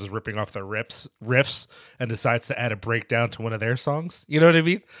 90s that was ripping off their riffs and decides to add a breakdown to one of their songs. You know what I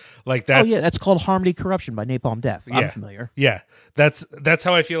mean? Like that's that's called Harmony Corruption by Napalm Death. I'm familiar. Yeah, that's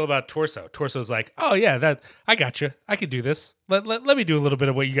how I feel about Torso. Torso's like, oh yeah, that I got you. I could do this. Let me do a little bit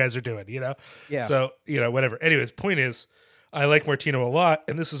of what you guys are doing. You know? Yeah. So whatever. Anyways, point is, I like Martino a lot,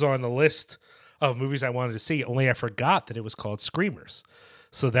 and this is on the list of movies I wanted to see. Only I forgot that it was called Screamers.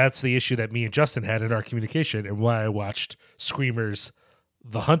 So that's the issue that me and Justin had in our communication, and why I watched Screamers,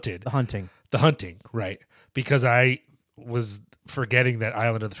 The Hunting, right? Because I was forgetting that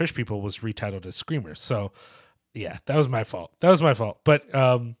Island of the Fish People was retitled as Screamers. So, yeah, that was my fault. But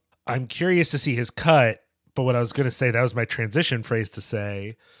I'm curious to see his cut. But what I was going to say, that was my transition phrase to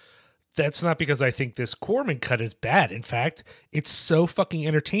say, that's not because I think this Corman cut is bad. In fact, it's so fucking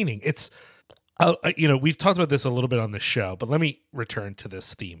entertaining. It's we've talked about this a little bit on the show, but let me return to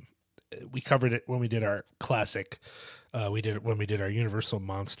this theme. We covered it when we did our classic. We did it when we did our Universal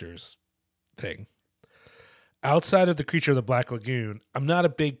Monsters thing. Outside of the Creature of the Black Lagoon, I'm not a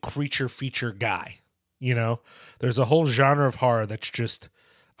big creature feature guy. You know, there's a whole genre of horror that's just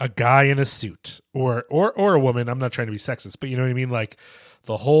a guy in a suit or a woman. I'm not trying to be sexist, but you know what I mean? Like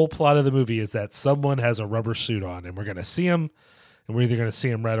the whole plot of the movie is that someone has a rubber suit on, and we're going to see him. And we're either going to see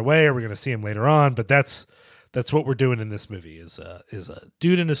him right away or we're going to see him later on. But that's what we're doing in this movie is a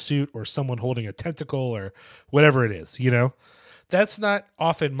dude in a suit or someone holding a tentacle or whatever it is. You know, that's not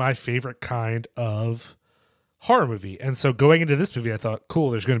often my favorite kind of horror movie. And so going into this movie, I thought, cool,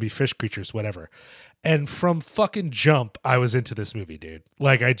 there's going to be fish creatures, whatever. And from fucking jump, I was into this movie, dude.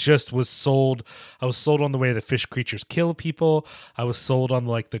 Like I just was sold. I was sold on the way the fish creatures kill people. I was sold on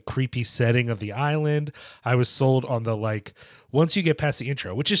like the creepy setting of the island. I was sold on the like, once you get past the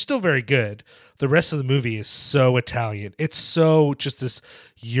intro, which is still very good, the rest of the movie is so Italian. It's so just this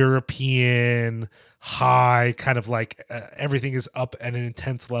European high kind of like everything is up at an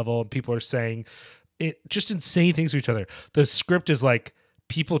intense level. And people are saying just insane things to each other. The script is like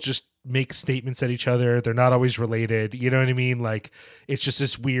people just make statements at each other. They're not always related. You know what I mean? Like it's just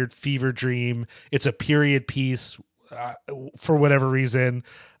this weird fever dream. It's a period piece for whatever reason.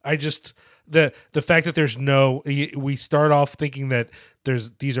 I just the fact that there's we start off thinking that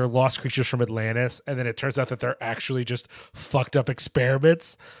these are lost creatures from Atlantis, and then it turns out that they're actually just fucked up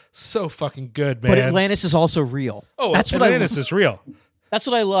experiments. So fucking good, man. But Atlantis is also real. Oh, that's Atlantis is real. That's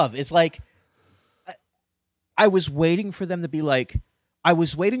what I love. It's like I was waiting for them to be like. I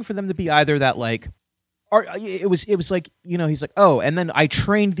was waiting for them to be either that like, or it was like, you know, he's like, oh, and then I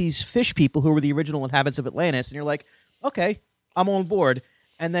trained these fish people who were the original inhabitants of Atlantis, and you're like, okay, I'm on board.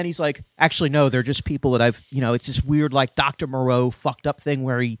 And then he's like, actually, no, they're just people that I've, you know, it's this weird like Dr. Moreau fucked up thing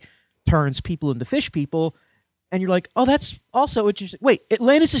where he turns people into fish people, and you're like, oh, that's also interesting. Wait,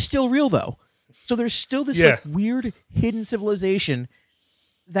 Atlantis is still real though, so there's still this like weird hidden civilization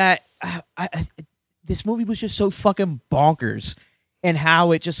that this movie was just so fucking bonkers. And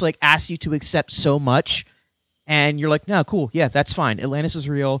how it just like asks you to accept so much, and you're like, no, cool, yeah, that's fine. Atlantis is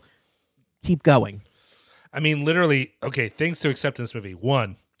real. Keep going. I mean, literally, okay, things to accept in this movie.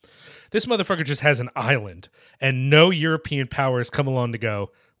 One, this motherfucker just has an island, and no European powers come along to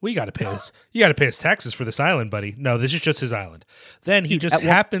go, well, you got to pay his taxes for this island, buddy. No, this is just his island. Then he just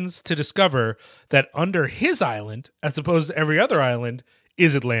happens to discover that under his island, as opposed to every other island,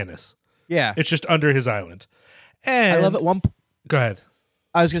 is Atlantis. Yeah, it's just under his island. And I love it. Go ahead.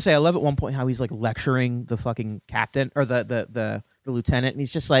 I was gonna say I love at one point how he's like lecturing the fucking captain or the lieutenant, and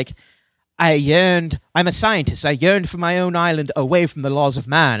he's just like, I'm a scientist. I yearned for my own island away from the laws of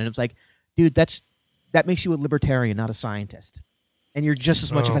man. And it's like, dude, that makes you a libertarian, not a scientist. And you're just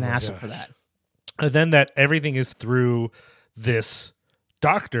as much of an asshole for that. And then that everything is through this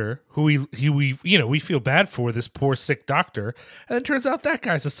doctor who we feel bad for, this poor sick doctor, and it turns out that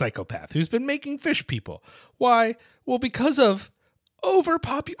guy's a psychopath who's been making fish people. Why? Well, because of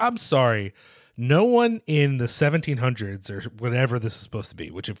I'm sorry, no one in the 1700s or whatever this is supposed to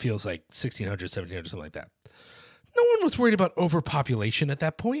be, which it feels like 1600s, 1700s, something like that, no one was worried about overpopulation at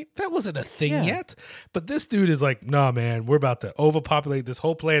that point. That wasn't a thing Yeah. yet. But this dude is like, nah, man, we're about to overpopulate this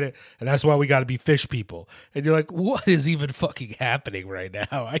whole planet, and that's why we got to be fish people. And you're like, what is even fucking happening right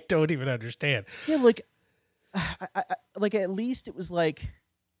now? I don't even understand. Yeah, like, like at least it was like,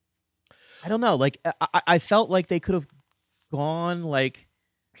 I don't know. Like, I felt like they could have gone like,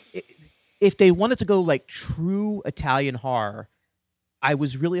 if they wanted to go like true Italian horror, I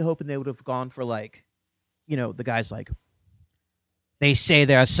was really hoping they would have gone for like, you know, the guy's like, they say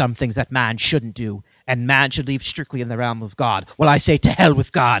there are some things that man shouldn't do, and man should live strictly in the realm of God. Well, I say to hell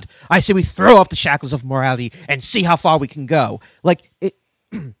with God. I say we throw off the shackles of morality and see how far we can go. Like it.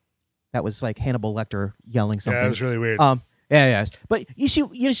 That was like Hannibal Lecter yelling something. Yeah, that was really weird. Yeah. But you see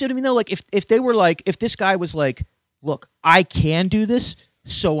what I mean though? Like if they were like, if this guy was like, look, I can do this,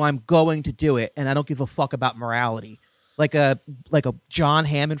 so I'm going to do it, and I don't give a fuck about morality. Like a John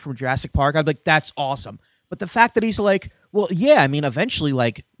Hammond from Jurassic Park, I'd be like, that's awesome. But the fact that he's like, well, yeah, I mean, eventually,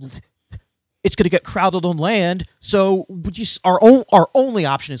 like, it's going to get crowded on land, so our only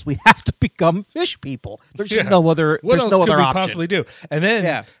option is we have to become fish people. There's just no other. What there's else no could other we option. possibly do? And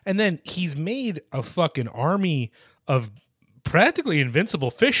then he's made a fucking army of practically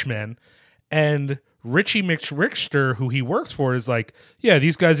invincible fishmen, and Richie McRickster, who he works for, is like, yeah,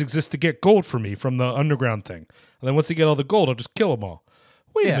 these guys exist to get gold for me from the underground thing. And then once they get all the gold, I'll just kill them all.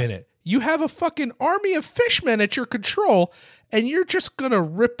 Wait a minute. You have a fucking army of fishmen at your control, and you're just going to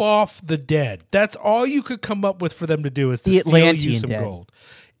rip off the dead. That's all you could come up with for them to do is to steal you some gold.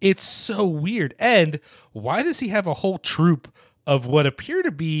 It's so weird. And why does he have a whole troop of what appear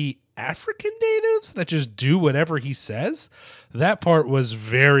to be African natives that just do whatever he says? That part was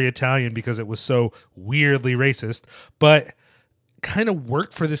very Italian because it was so weirdly racist, but kind of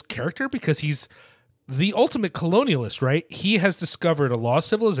worked for this character because he's the ultimate colonialist, right? He has discovered a lost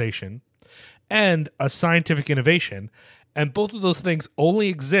civilization and a scientific innovation, and both of those things only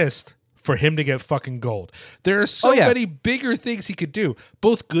exist for him to get fucking gold. There are so many bigger things he could do,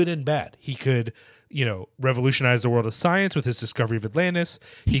 both good and bad. He could, revolutionize the world of science with his discovery of Atlantis.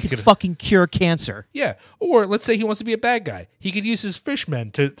 He could fucking cure cancer. Yeah. Or let's say he wants to be a bad guy. He could use his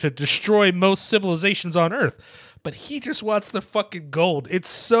fishmen to destroy most civilizations on Earth. But he just wants the fucking gold. It's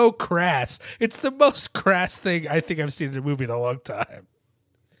so crass. It's the most crass thing I think I've seen in a movie in a long time.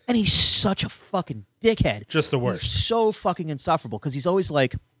 And he's such a fucking dickhead. Just the worst. He's so fucking insufferable because he's always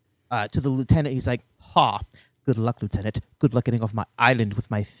like, to the lieutenant, he's like, ha, good luck, Lieutenant. Good luck getting off my island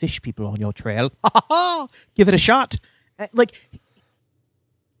with my fish people on your trail. Ha ha ha! Give it a shot. Like,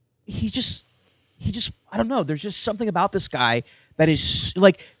 he just, I don't know. There's just something about this guy that is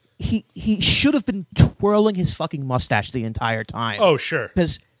like, he should have been twirling his fucking mustache the entire time. Oh, sure.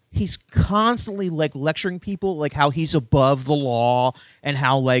 Because he's constantly like lecturing people like how he's above the law and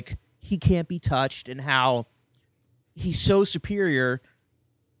how like he can't be touched and how he's so superior.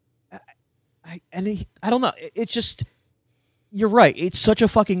 I don't know. It's just, you're right. It's such a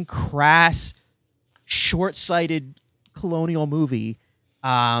fucking crass, short-sighted colonial movie.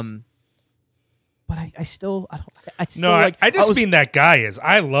 But I still mean that guy is.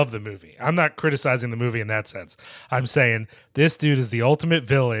 I love the movie. I'm not criticizing the movie in that sense. I'm saying this dude is the ultimate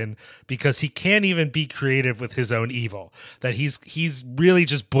villain because he can't even be creative with his own evil. That he's really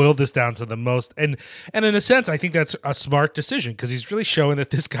just boiled this down to the most. And in a sense, I think that's a smart decision because he's really showing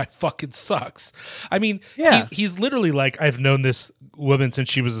that this guy fucking sucks. I mean, he's literally like, I've known this woman since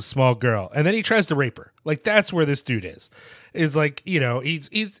she was a small girl, and then he tries to rape her. Like that's where this dude is. Is like,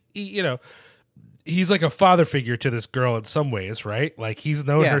 he's like a father figure to this girl in some ways, right? Like he's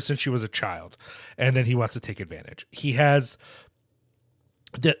known her since she was a child, and then he wants to take advantage. He has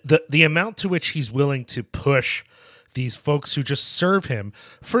the amount to which he's willing to push these folks who just serve him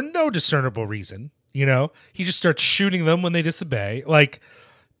for no discernible reason. He just starts shooting them when they disobey. Like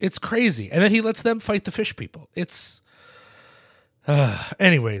it's crazy, and then he lets them fight the fish people. It's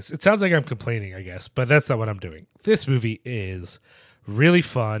anyways. It sounds like I'm complaining, I guess, but that's not what I'm doing. This movie is really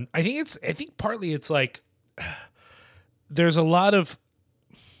fun. I think partly it's like there's a lot of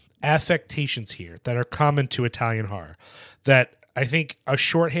affectations here that are common to Italian horror that I think a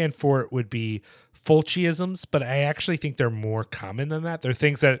shorthand for it would be Fulciisms, but I actually think they're more common than that. They're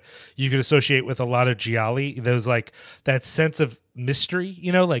things that you could associate with a lot of gialli. There's like that sense of mystery,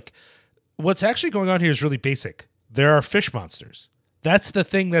 like what's actually going on here is really basic. There are fish monsters. That's the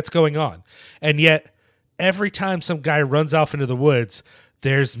thing that's going on. And yet every time some guy runs off into the woods,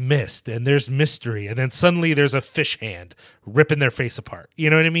 there's mist and there's mystery. And then suddenly there's a fish hand ripping their face apart. You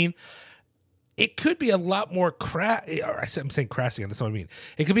know what I mean? It could be a lot more I'm saying crass again. That's what I mean.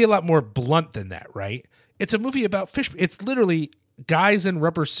 It could be a lot more blunt than that, right? It's a movie about fish. It's literally guys in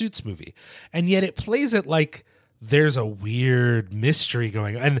rubber suits movie. And yet it plays it like there's a weird mystery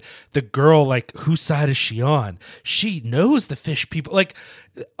going on. And the girl, like, whose side is she on? She knows the fish people. Like,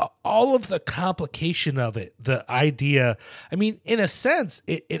 all of the complication of it, the idea. I mean, in a sense,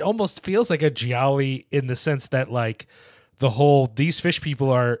 it almost feels like a giallo in the sense that, like, the whole these fish people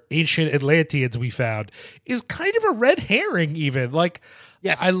are ancient Atlanteans we found is kind of a red herring even. Like,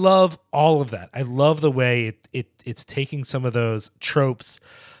 Yes. I love all of that. I love the way it's taking some of those tropes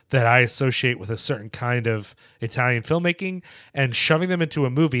that I associate with a certain kind of Italian filmmaking and shoving them into a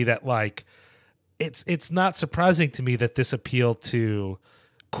movie that, like, it's not surprising to me that this appealed to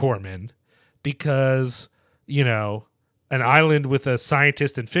Corman because, you know, an island with a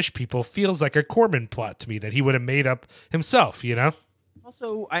scientist and fish people feels like a Corman plot to me that he would have made up himself, you know?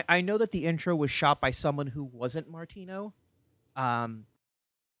 Also, I know that the intro was shot by someone who wasn't Martino,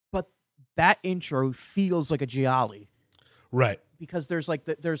 but that intro feels like a giallo Right. because there's like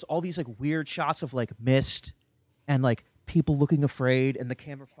there's all these like weird shots of like mist and like people looking afraid and the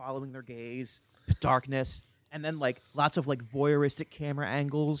camera following their gaze, darkness, and then like lots of like voyeuristic camera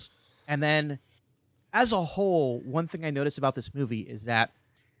angles, and then as a whole, one thing I noticed about this movie is that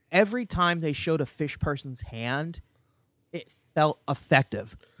every time they showed a fish person's hand, it felt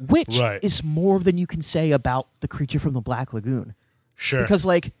effective, which Right. is more than you can say about the creature from the Black Lagoon. Sure. Because,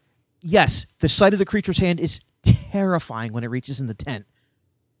 like, yes, the sight of the creature's hand is terrifying when it reaches in the tent,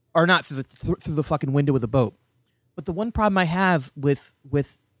 or not through the fucking window of the boat. But the one problem I have with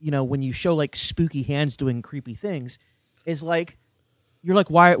you know, when you show like spooky hands doing creepy things, is like, you're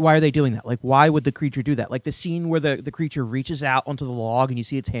like, why are they doing that? Like, why would the creature do that? Like the scene where the creature reaches out onto the log and you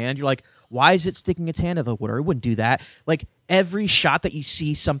see its hand, you're like, why is it sticking its hand in the water? It wouldn't do that. Like every shot that you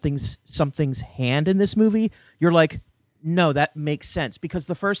see something's hand in this movie, you're like, no, that makes sense. Because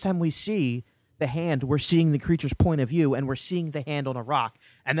the first time we see the hand, we're seeing the creature's point of view and we're seeing the hand on a rock.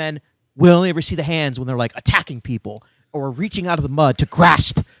 And then we only ever see the hands when they're like attacking people or reaching out of the mud to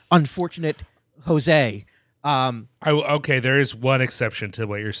grasp unfortunate Jose. Okay, there is one exception to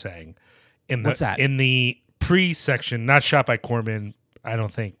what you're saying. What's that? In the pre-section, not shot by Corman, I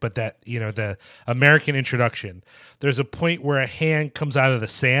don't think, but that, you know, the American introduction, there's a point where a hand comes out of the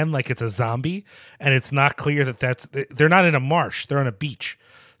sand like it's a zombie, and it's not clear that they're not in a marsh, they're on a beach.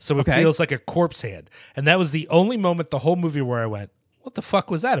 So it feels like a corpse hand. And that was the only moment the whole movie where I went, what the fuck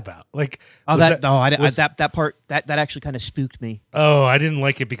was that about? Like, that part actually kind of spooked me. Oh, I didn't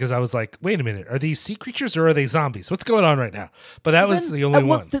like it because I was like, wait a minute, are these sea creatures or are they zombies? What's going on right now? But that was the only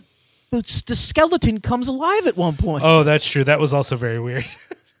one. The skeleton comes alive at one point. Oh, that's true. That was also very weird.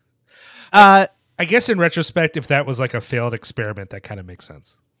 I I guess in retrospect, if that was like a failed experiment, that kind of makes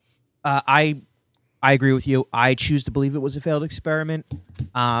sense. I agree with you. I choose to believe it was a failed experiment.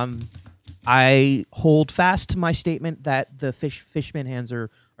 I hold fast to my statement that the fishman hands are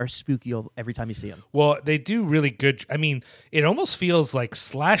spooky every time you see them. Well, they do really good. I mean, it almost feels like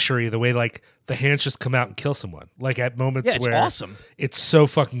slashery the way like the hands just come out and kill someone. Like at moments it's where awesome. It's so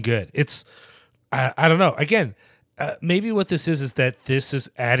fucking good. It's I don't know. Again, maybe what this is that this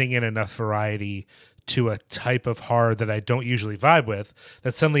is adding in enough variety to a type of horror that I don't usually vibe with,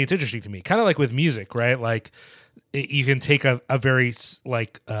 that suddenly it's interesting to me. Kind of like with music, right? Like you can take a very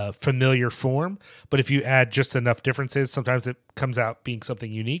familiar form, but if you add just enough differences, sometimes it comes out being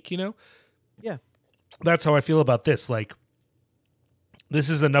something unique, you know? Yeah. That's how I feel about this. Like, this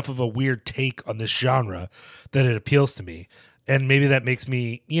is enough of a weird take on this genre that it appeals to me. And maybe that makes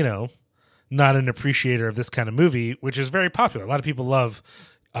me, you know, not an appreciator of this kind of movie, which is very popular. A lot of people love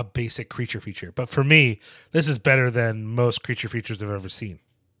a basic creature feature. But for me, this is better than most creature features I've ever seen.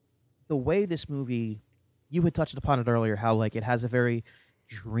 The way this movie, you had touched upon it earlier, how like it has a very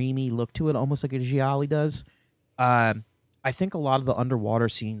dreamy look to it, almost like a giallo does. I think a lot of the underwater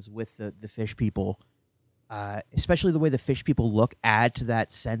scenes with the fish people, especially the way the fish people look, add to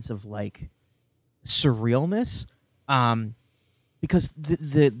that sense of like surrealness. Because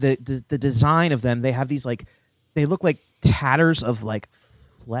the design of them, they have these like, they look like tatters of like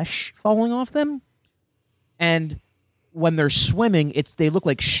flesh falling off them, and when they're swimming, they look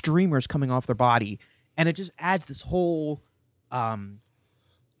like streamers coming off their body, and it just adds this whole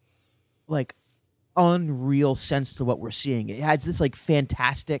like unreal sense to what we're seeing. It adds this like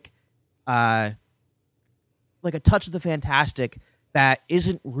fantastic, like a touch of the fantastic that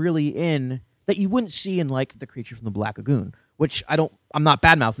isn't really that you wouldn't see in like The Creature from the Black Lagoon, which I'm not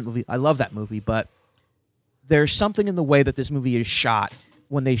bad-mouthing the movie. I love that movie, but there's something in the way that this movie is shot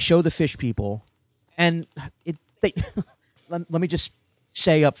when they show the fish people, and let me just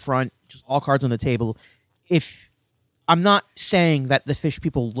say up front, just all cards on the table, if I'm not saying that the fish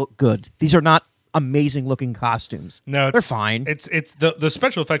people look good. These are not amazing looking costumes. No, they're fine. It's the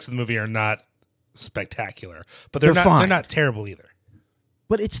special effects of the movie are not spectacular, but they're fine. They're not terrible either.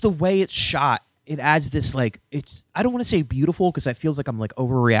 But it's the way it's shot. It adds this like it's. I don't want to say beautiful because that feels like I'm like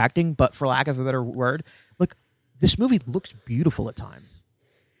overreacting, but for lack of a better word, like this movie looks beautiful at times.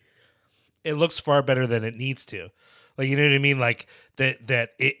 It looks far better than it needs to. Like, you know what I mean? Like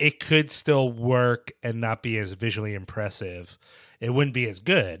that it could still work and not be as visually impressive. It wouldn't be as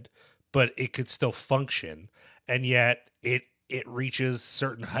good, but it could still function. And yet it reaches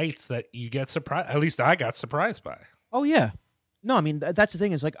certain heights that you get surprised. At least I got surprised by. Oh yeah, no, I mean that's the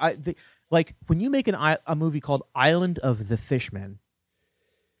thing is like like when you make a movie called Island of the Fishmen,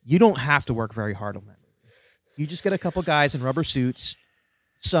 you don't have to work very hard on that. You just get a couple guys in rubber suits,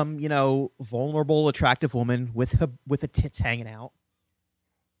 some vulnerable, attractive woman with the tits hanging out.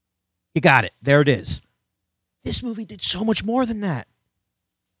 You got it. There it is. This movie did so much more than that.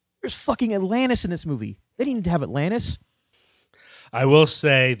 There's fucking Atlantis in this movie. They didn't need to have Atlantis. I will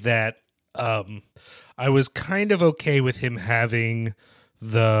say that I was kind of okay with him having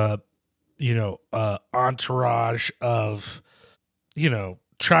the, entourage of,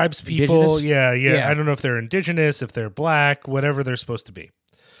 tribes people. Indigenous? Yeah. I don't know if they're indigenous, if they're black, whatever they're supposed to be.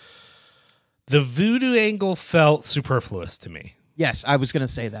 The voodoo angle felt superfluous to me. Yes, I was going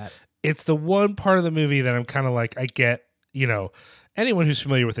to say that. It's the one part of the movie that I'm kind of like, I get, anyone who's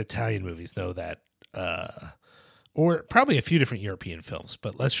familiar with Italian movies know that, or probably a few different European films,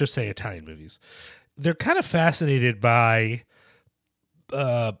 but let's just say Italian movies. They're kind of fascinated by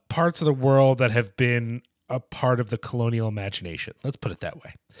parts of the world that have been a part of the colonial imagination. Let's put it that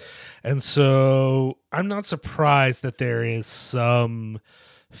way. And so I'm not surprised that there is some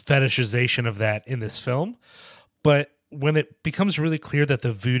fetishization of that in this film, but when it becomes really clear that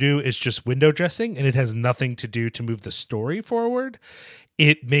the voodoo is just window dressing and it has nothing to do to move the story forward,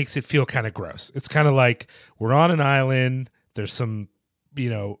 it makes it feel kind of gross. It's kind of like we're on an island. There's some,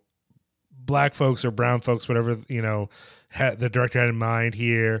 black folks or brown folks, whatever, the director had in mind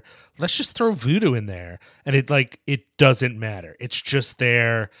here. Let's just throw voodoo in there. And it doesn't matter. It's just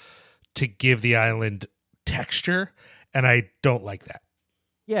there to give the island texture. And I don't like that.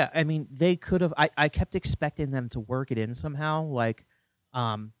 Yeah, I mean, they could have. I kept expecting them to work it in somehow. Like,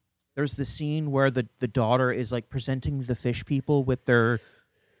 there's the scene where the daughter is like presenting the fish people with their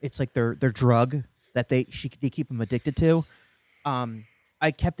drug that they keep them addicted to. I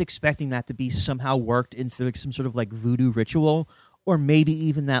kept expecting that to be somehow worked into like some sort of like voodoo ritual, or maybe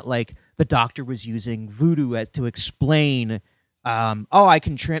even that like the doctor was using voodoo as to explain, I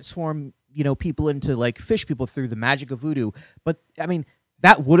can transform people into like fish people through the magic of voodoo. But I mean,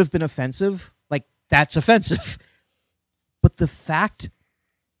 that would have been offensive. Like, that's offensive. But the fact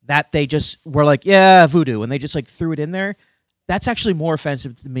that they just were like, yeah, voodoo, and they just like threw it in there, that's actually more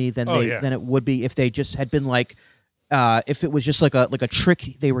offensive to me than than it would be if they just had been like, if it was just like a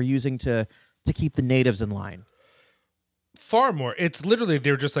trick they were using to keep the natives in line. Far more. It's literally,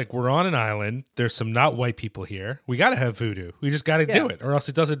 they're just like, we're on an island. There's some not white people here. We got to have voodoo. We just got to do it, or else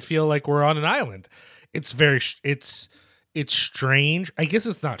it doesn't feel like we're on an island. It's very, it's strange. I guess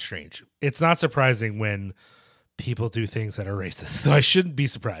it's not strange. It's not surprising when people do things that are racist. So I shouldn't be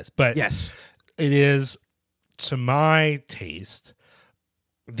surprised. But yes, it is, to my taste,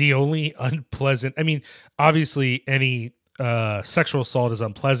 the only unpleasant. I mean, obviously any sexual assault is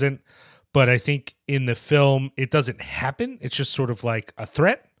unpleasant, but I think in the film it doesn't happen. It's just sort of like a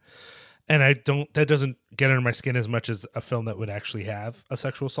threat. And that doesn't get under my skin as much as a film that would actually have a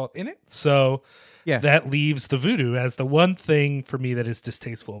sexual assault in it. So that leaves the voodoo as the one thing for me that is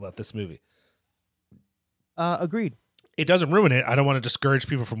distasteful about this movie. Agreed. It doesn't ruin it. I don't want to discourage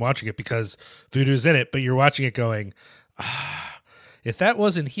people from watching it because voodoo's in it, but you're watching it going, if that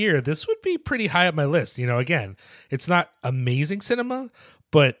wasn't here, this would be pretty high up my list. Again, it's not amazing cinema,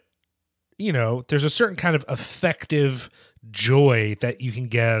 but there's a certain kind of effective joy that you can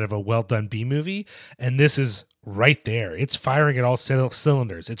get out of a well-done B movie, and this is right there. It's firing at all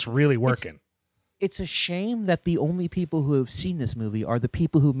cylinders. It's really working. It's a shame that the only people who have seen this movie are the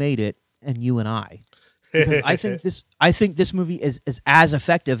people who made it and you and I. Because I think this movie is as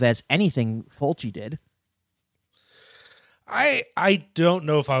effective as anything Fulci did. I don't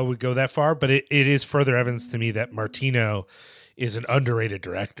know if I would go that far, but it is further evidence to me that Martino is an underrated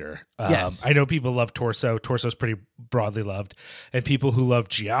director. Yes. I know people love Torso. Torso's pretty broadly loved, and people who love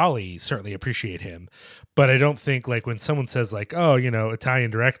Gialli certainly appreciate him. But I don't think, like, when someone says like,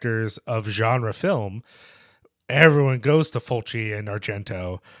 Italian directors of genre film, everyone goes to Fulci and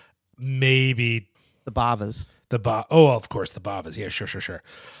Argento. Maybe the Bavas. Of course, the Bavas. Yeah, sure.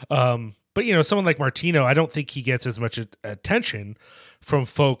 But, someone like Martino, I don't think he gets as much attention from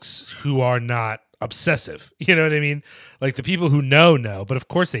folks who are not obsessive. You know what I mean? Like, the people who know, but of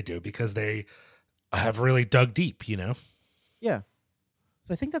course they do, because they have really dug deep, you know? Yeah.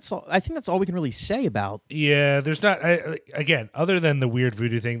 So I think that's all we can really say about. Yeah, there's not, again, other than the weird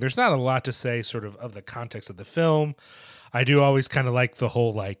voodoo thing, there's not a lot to say sort of the context of the film. I do always kind of like the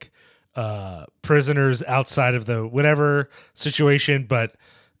whole like prisoners outside of the whatever situation, but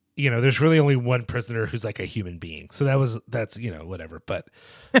you know, there's really only one prisoner who's like a human being. So that's, you know, whatever. But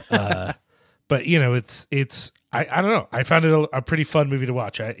but you know, it's I don't know. I found it a pretty fun movie to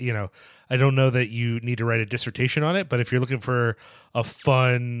watch. I don't know that you need to write a dissertation on it, but if you're looking for a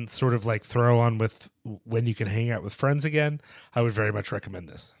fun sort of like throw on with when you can hang out with friends again, I would very much recommend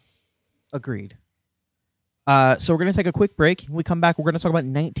this. Agreed. So we're going to take a quick break. When we come back, we're going to talk about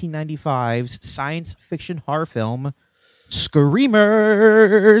 1995's science fiction horror film,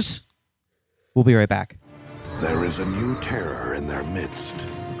 Screamers. We'll be right back. There is a new terror in their midst.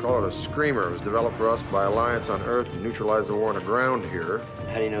 Call it a screamer. It was developed for us by Alliance on Earth to neutralize the war on the ground here.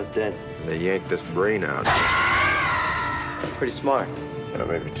 How do you know it's dead? They yanked this brain out. Pretty smart. Yeah,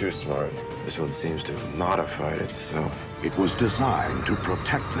 maybe too smart. This one seems to have modified itself. It was designed to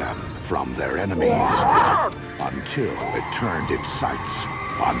protect them from their enemies until it turned its sights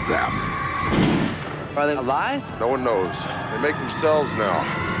on them. Are they alive? No one knows. They make themselves now.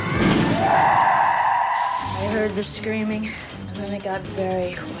 I heard the screaming, and then it got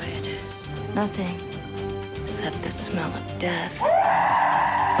very quiet. Nothing except the smell of death.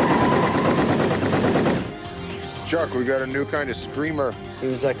 Chuck, we got a new kind of screamer. He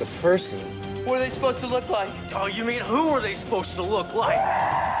was like a person. What are they supposed to look like? Oh, you mean who are they supposed to look like?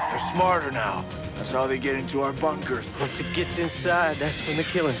 They're smarter now. That's how they get into our bunkers. Once it gets inside, that's when the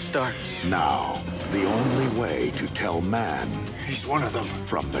killing starts. Now, the only way to tell man He's one of them.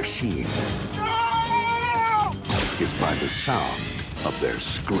 from machine is by the sound of their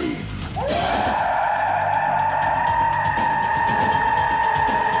scream.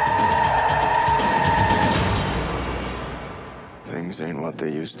 Things ain't what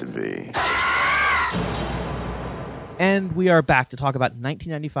they used to be. And we are back to talk about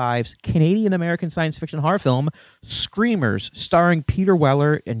 1995's Canadian-American science fiction horror film, Screamers, starring Peter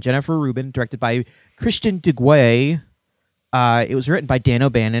Weller and Jennifer Rubin, directed by Christian Duguay. It was written by Dan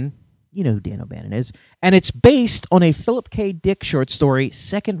O'Bannon. You know who Dan O'Bannon is. And it's based on a Philip K. Dick short story,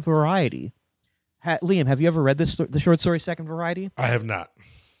 Second Variety. Liam, have you ever read the short story Second Variety? I have not.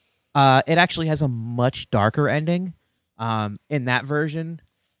 It actually has a much darker ending. In that version,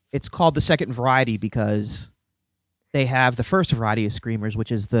 it's called the Second Variety because they have the first variety of screamers, which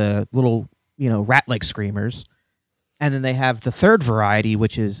is the little, rat-like screamers. And then they have the third variety,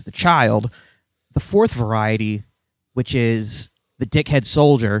 which is the child. The fourth variety, which is the dickhead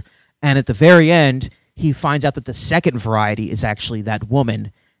soldier. And at the very end, he finds out that the second variety is actually that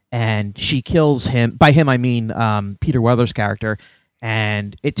woman. And she kills him. By him, I mean Peter Weller's character.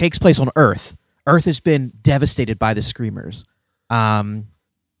 And it takes place on Earth. Earth has been devastated by the screamers.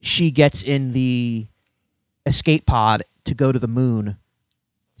 She gets in the escape pod to go to the moon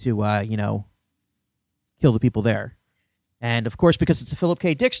to, kill the people there. And, of course, because it's a Philip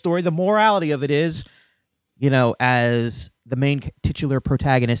K. Dick story, the morality of it is, as the main titular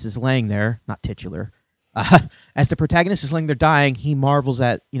protagonist is laying there, not titular, as the protagonist is laying there dying, he marvels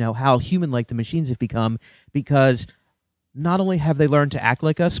at, how human-like the machines have become because not only have they learned to act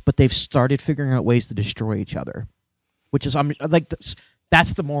like us, but they've started figuring out ways to destroy each other, which is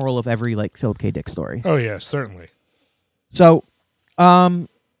that's the moral of every Philip K. Dick story. Oh yeah, certainly. So,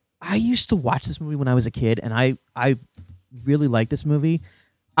 I used to watch this movie when I was a kid, and I really liked this movie.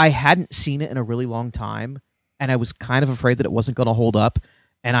 I hadn't seen it in a really long time, and I was kind of afraid that it wasn't going to hold up.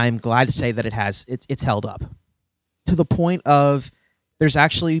 And I'm glad to say that it's held up to the point of there's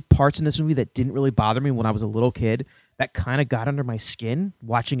actually parts in this movie that didn't really bother me when I was a little kid that kind of got under my skin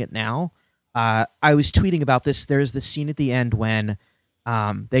watching it now. I was tweeting about this. There's this scene at the end when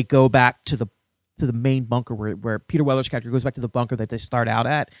they go back to the main bunker where Peter Weller's character goes back to the bunker that they start out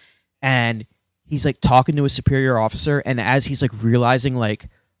at, and he's talking to a superior officer, and as he's realizing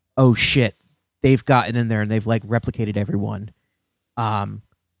oh shit, they've gotten in there and they've replicated everyone.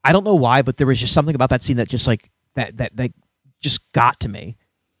 I don't know why, but there was just something about that scene that just that just got to me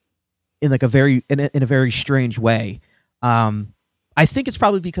in a very strange way. I think it's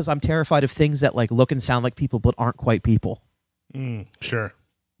probably because I'm terrified of things that look and sound like people but aren't quite people. Sure.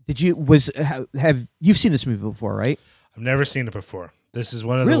 Have you've seen this movie before, right? I've never seen it before. This is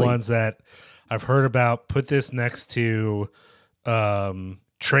one of Really? the ones that I've heard about. Put this next to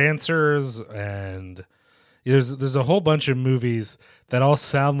Trancers, and there's a whole bunch of movies that all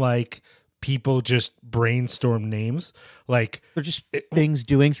sound like people just brainstorm names. Like They're just things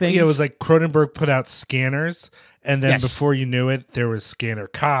doing things. Yeah, it was like Cronenberg put out scanners, and then Yes. before you knew it, there was scanner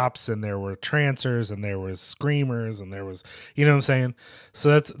cops, and there were trancers, and there was screamers, and there was, you know what I'm saying?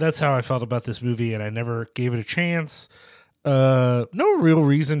 So that's how I felt about this movie, and I never gave it a chance. No real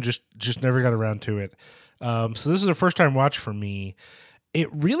reason, just never got around to it. So this is a first time watch for me. It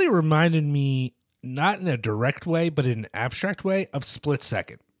really reminded me, not in a direct way, but in an abstract way, of Split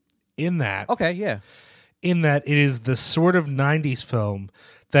Second. In that, Okay, yeah. in that it is the sort of 90s film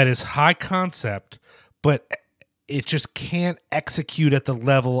that is high concept, but it just can't execute at the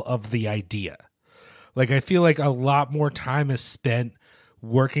level of the idea. Like, I feel like a lot more time is spent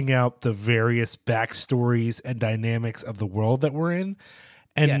working out the various backstories and dynamics of the world that we're in,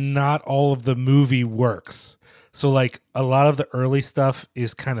 and Yes. not all of the movie works. So, like, a lot of the early stuff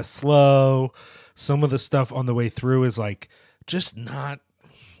is kind of slow. Some of the stuff on the way through is, like, just not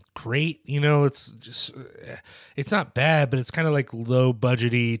great. You know, it's just, it's not bad, but it's kind of like low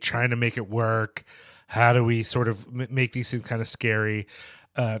budgety, trying to make it work. How do we sort of make these things kind of scary?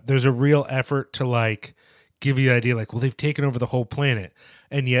 There's a real effort to, like, give you the idea, like, well, they've taken over the whole planet,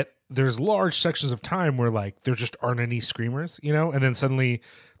 and yet there's large sections of time where, like, there just aren't any screamers, you know, and then suddenly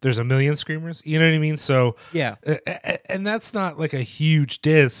there's a million screamers, you know what I mean? So Yeah. and that's not like a huge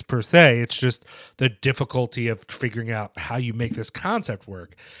diss per se. It's just the difficulty of figuring out how you make this concept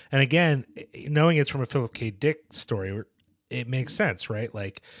work. And again, knowing it's from a Philip K. Dick story, it makes sense, right?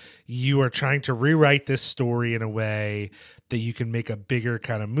 Like, you are trying to rewrite this story in a way that you can make a bigger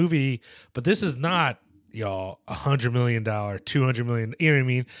kind of movie, but this is not, y'all, $100 million, $200 million, you know what I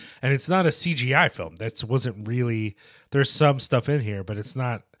mean? And it's not a CGI film. That wasn't really, there's some stuff in here, but it's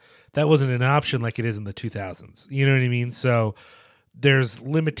not, that wasn't an option like it is in the 2000s. You know what I mean? So there's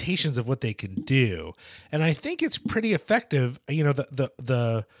limitations of what they can do. And I think it's pretty effective. You know,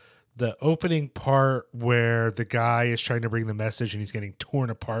 the opening part where the guy is trying to bring the message and he's getting torn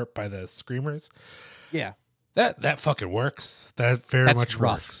apart by the screamers. Yeah. That fucking works. That very That's much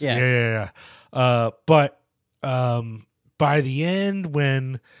rough. works. Yeah. Yeah. But by the end,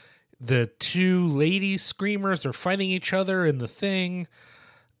 when the two lady screamers are fighting each other in the thing,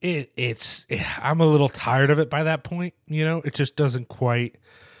 I'm a little tired of it by that point. You know, it just doesn't quite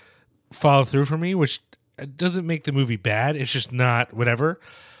follow through for me, which doesn't make the movie bad. It's just not whatever.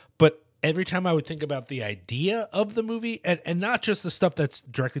 But every time I would think about the idea of the movie, and not just the stuff that's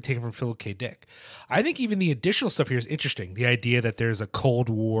directly taken from Philip K. Dick, I think even the additional stuff here is interesting. The idea that there's a Cold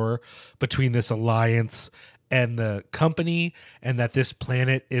War between this alliance and the company, and that this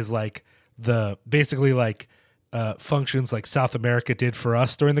planet is like basically like functions like South America did for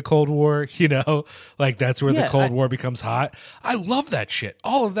us during the Cold War, you know, like that's where the Cold War becomes hot. I love that shit.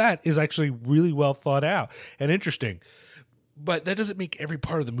 All of that is actually really well thought out and interesting. But that doesn't make every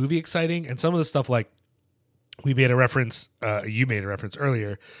part of the movie exciting. And some of the stuff, like, we made a reference, you made a reference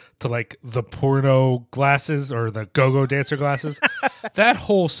earlier to, like, the porno glasses or the go-go dancer glasses. That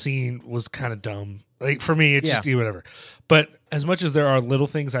whole scene was kind of dumb. Like, for me, it's just whatever. But as much as there are little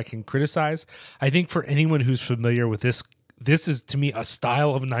things I can criticize, I think for anyone who's familiar with this is, to me, a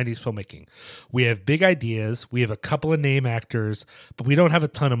style of 90s filmmaking. We have big ideas. We have a couple of name actors, but we don't have a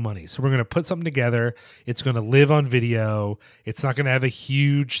ton of money. So we're going to put something together. It's going to live on video. It's not going to have a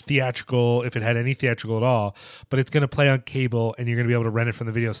huge theatrical, if it had any theatrical at all, but it's going to play on cable, and you're going to be able to rent it from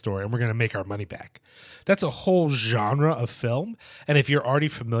the video store, and we're going to make our money back. That's a whole genre of film. And if you're already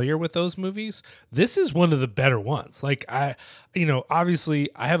familiar with those movies, this is one of the better ones. Like, obviously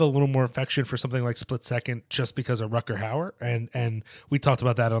I have a little more affection for something like Split Second just because of Rutger Hauer. And we talked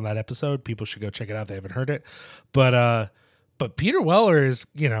about that on that episode. People should go check it out if they haven't heard it. But Peter Weller is,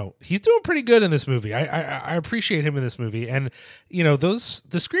 he's doing pretty good in this movie. I appreciate him in this movie. And,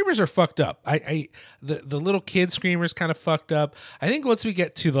 the screamers are fucked up. The little kid screamers kind of fucked up. I think once we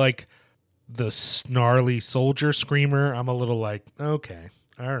get to, like, the snarly soldier screamer, I'm a little like, okay,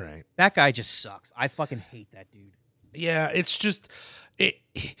 all right. That guy just sucks. I fucking hate that dude. Yeah, it's just,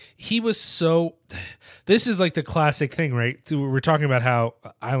 he was so, this is like the classic thing, right? So we're talking about how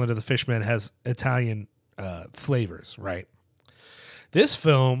Island of the Fishmen has Italian flavors, right? This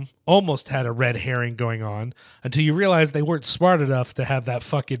film almost had a red herring going on until you realize they weren't smart enough to have that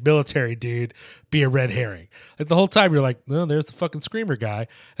fucking military dude be a red herring. Like, the whole time you're like, no, there's the fucking screamer guy.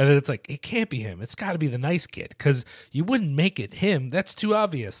 And then it's like, it can't be him. It's got to be the nice kid, because you wouldn't make it him. That's too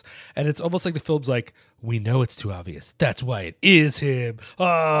obvious. And it's almost like the film's like, we know it's too obvious. That's why it is him.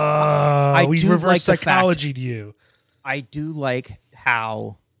 We reverse psychology to you. I do like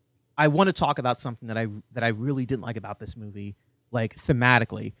how I want to talk about something that I really didn't like about this movie. Like,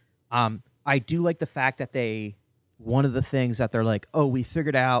 thematically, I do like the fact that one of the things that they're like, oh, we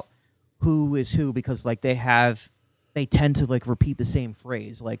figured out who is who because like they tend to like repeat the same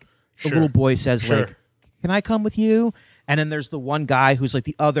phrase. Like the Sure. little boy says Sure. like, "Can I come with you?" And then there's the one guy who's like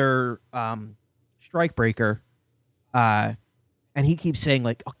the other strike breaker, and he keeps saying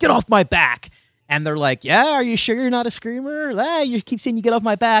like, "Oh, get off my back." And they're like, "Yeah, are you sure you're not a screamer? You keep saying you get off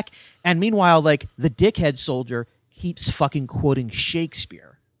my back." And meanwhile, like the dickhead soldier keeps fucking quoting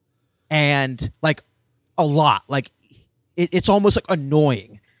Shakespeare, and like a lot. Like it's almost like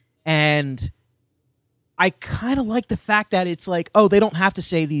annoying. And I kind of like the fact that it's like, oh, they don't have to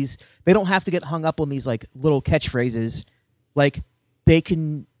say these. They don't have to get hung up on these like little catchphrases. Like they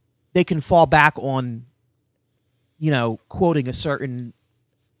can fall back on, quoting a certain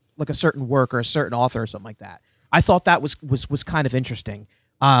work or a certain author or something like that. I thought that was kind of interesting.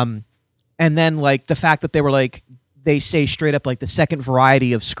 And then like the fact that they were like, they say straight up like the second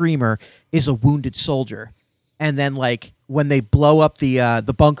variety of screamer is a wounded soldier. And then like when they blow up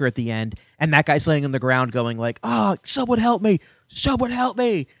the bunker at the end and that guy's laying on the ground going like, "Oh, someone help me. Someone help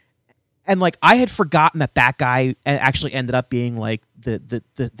me." And like I had forgotten that guy actually ended up being like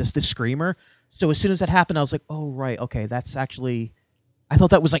the screamer. So as soon as that happened, I was like, "Oh right, okay, that's actually." I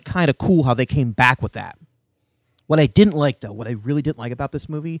thought that was like kind of cool how they came back with that. What I didn't like though, what I really didn't like about this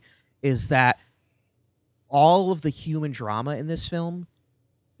movie, is that all of the human drama in this film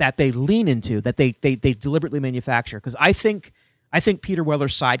that they lean into, that they deliberately manufacture. Because I think Peter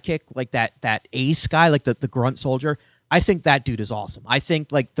Weller's sidekick, like that ace guy, like the grunt soldier, I think that dude is awesome. I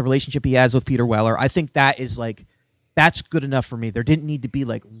think like the relationship he has with Peter Weller, I think that is like, that's good enough for me. There didn't need to be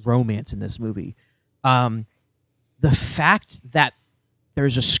like romance in this movie. The fact that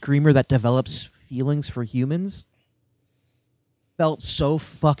there's a screamer that develops feelings for humans felt so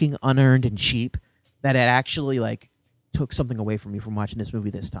fucking unearned and cheap that it actually like took something away from me from watching this movie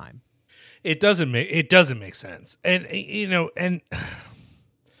this time. It doesn't make sense. And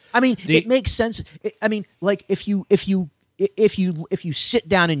I mean, it makes sense. I mean, like if you sit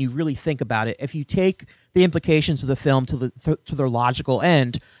down and you really think about it, if you take the implications of the film to their logical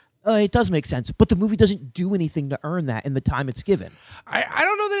end, it does make sense. But the movie doesn't do anything to earn that in the time it's given. I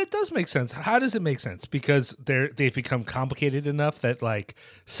don't know that it does make sense. How does it make sense? Because they've become complicated enough that like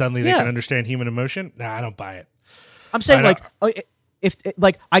suddenly they can understand human emotion. Nah, I don't buy it. I'm saying like if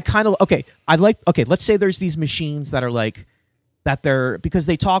like I kind of let's say there's these machines that are like that they're, because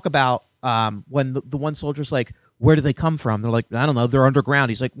they talk about when the one soldier's like, "Where do they come from?" They're like, "I don't know, they're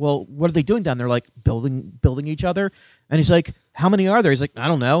underground." He's like, "Well, what are they doing down there?" Like building each other. And he's like, "How many are there?" He's like, "I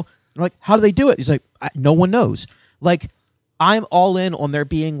don't know." They're like, "How do they do it?" He's like, "No one knows." Like I'm all in on there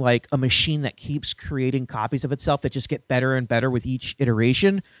being like a machine that keeps creating copies of itself that just get better and better with each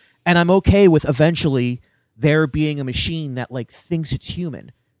iteration. And I'm okay with eventually there being a machine that like thinks it's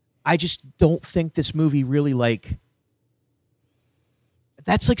human. I just don't think this movie really like,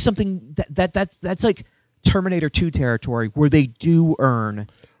 that's like something that's like Terminator 2 territory where they do earn.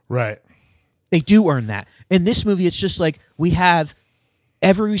 Right. They do earn that. In this movie, it's just like we have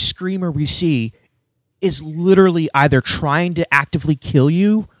every screamer we see is literally either trying to actively kill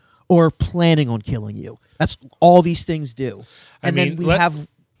you or planning on killing you. That's all these things do. And then we have...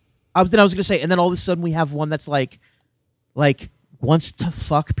 I was going to say, and then all of a sudden we have one that's like wants to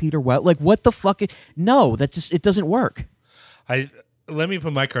fuck Peter Weller. Like, what the fuck? No, that just, it doesn't work. Let me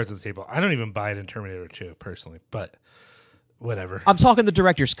put my cards on the table. I don't even buy it in Terminator 2 personally, but whatever. I'm talking the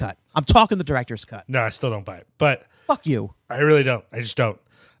director's cut. No, I still don't buy it, but fuck you. I really don't. I just don't.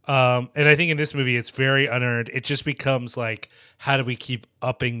 And I think in this movie, it's very unearned. It just becomes like, how do we keep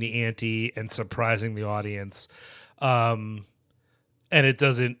upping the ante and surprising the audience? And it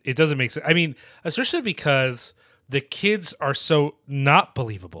doesn't make sense. I mean, especially because the kids are so not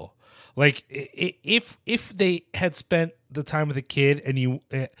believable. Like if they had spent the time with a kid and you,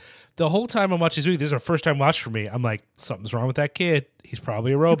 the whole time I'm watching this movie, this is our first time watch for me. I'm like, something's wrong with that kid. He's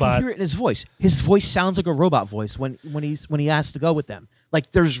probably a robot. You can hear it in his voice. His voice sounds like a robot voice when he has to go with them.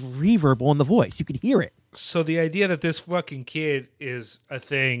 Like there's reverb on the voice. You can hear it. So the idea that this fucking kid is a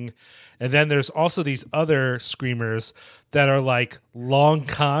thing, and then there's also these other screamers that are like long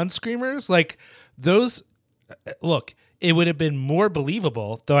con screamers, like those. Look, it would have been more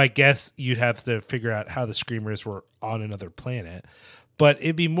believable, though I guess you'd have to figure out how the screamers were on another planet. But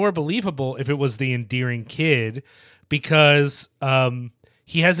it'd be more believable if it was the endearing kid, because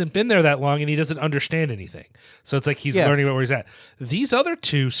he hasn't been there that long and he doesn't understand anything. So it's like he's learning about where he's at. These other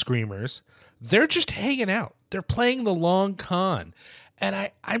two screamers, they're just hanging out. They're playing the long con.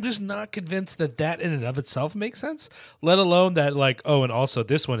 And I'm just not convinced that in and of itself makes sense, let alone that like, oh, and also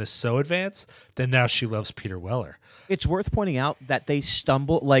this one is so advanced that now she loves Peter Weller. It's worth pointing out that they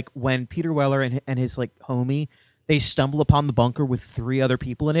stumble, like when Peter Weller and his like homie, they stumble upon the bunker with 3 other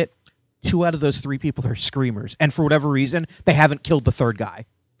people in it. 2 out of those 3 people are screamers, and for whatever reason, they haven't killed the third guy.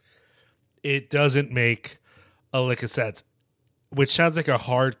 It doesn't make a lick of sense, which sounds like a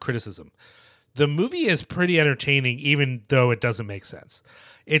hard criticism. The movie is pretty entertaining, even though it doesn't make sense.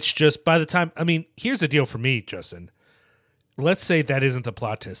 It's just by the time, I mean, here's the deal for me, Justin. Let's say that isn't the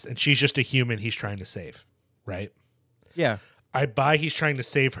plot twist, and she's just a human he's trying to save, right? Yeah. I buy he's trying to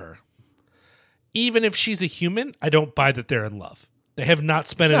save her. Even if she's a human, I don't buy that they're in love. They have not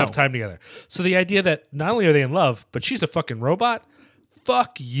spent enough time together. So the idea that not only are they in love, but she's a fucking robot,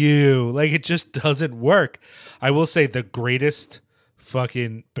 fuck you. Like, it just doesn't work. I will say the greatest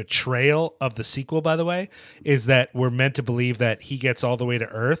fucking betrayal of the sequel, by the way, is that we're meant to believe that he gets all the way to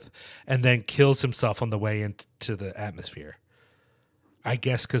Earth and then kills himself on the way into the atmosphere. I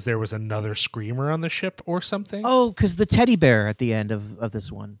guess because there was another screamer on the ship or something. Oh, because the teddy bear at the end of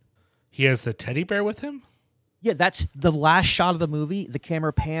this one. He has the teddy bear with him? Yeah, that's the last shot of the movie. The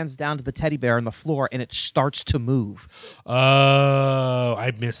camera pans down to the teddy bear on the floor, and it starts to move. Oh,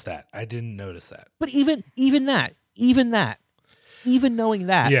 I missed that. I didn't notice that. But even knowing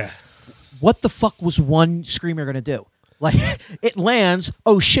that, yeah, what the fuck was one screamer going to do? Like, it lands,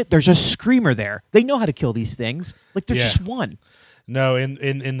 oh shit, there's a screamer there. They know how to kill these things. Like, there's just one. No,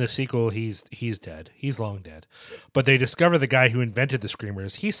 in the sequel, he's dead. He's long dead. But they discover the guy who invented the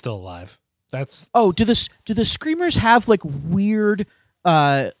screamers. He's still alive. That's do the screamers have like weird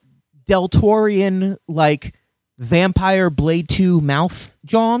Deltorian like vampire Blade 2 mouth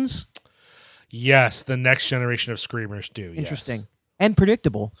jaws? Yes, the next generation of screamers do. Interesting. Yes. And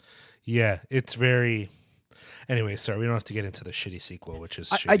predictable. Yeah, it's very. Anyway, sorry, we don't have to get into the shitty sequel, which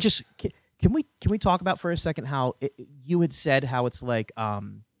is. I just can we talk about for a second how you had said how it's like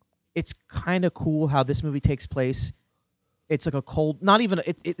it's kind of cool how this movie takes place. It's like a cold, not even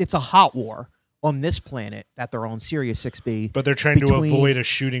it's a hot war on this planet that they're on, Sirius 6B. But they're trying to avoid a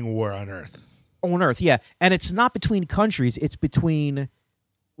shooting war on Earth. On Earth, yeah, and it's not between countries; it's between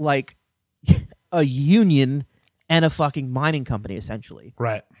like a union and a fucking mining company, essentially.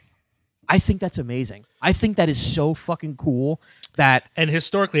 Right. I think that's amazing. I think that is so fucking cool. And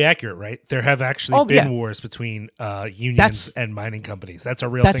historically accurate, right? There have actually been wars between unions and mining companies. That's a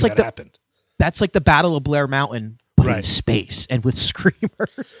real thing that happened. That's like the Battle of Blair Mountain, but in space and with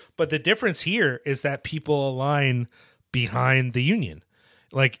screamers. But the difference here is that people align behind the union.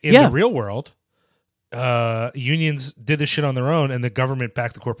 Like in the real world, unions did this shit on their own and the government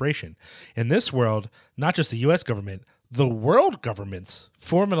backed the corporation. In this world, not just the U.S. government, the world governments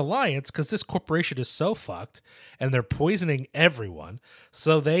form an alliance because this corporation is so fucked and they're poisoning everyone.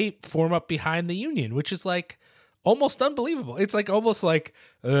 So they form up behind the union, which is like almost unbelievable. It's like almost like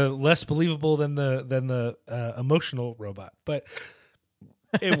less believable than the emotional robot, but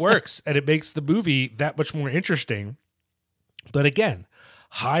it works and it makes the movie that much more interesting. But again,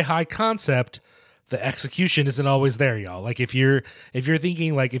 high concept. The execution isn't always there, y'all. Like if you're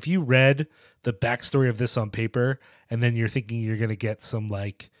thinking like if you read the backstory of this on paper and then you're thinking you're gonna get some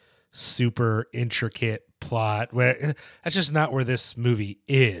like super intricate plot, where that's just not where this movie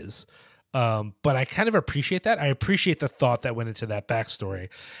is. But I kind of appreciate that. I appreciate the thought that went into that backstory,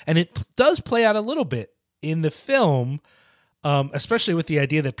 and it does play out a little bit in the film. Especially with the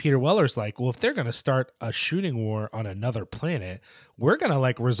idea that Peter Weller's like, well, if they're going to start a shooting war on another planet, we're going to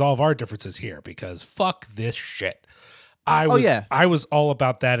like resolve our differences here because fuck this shit. I was all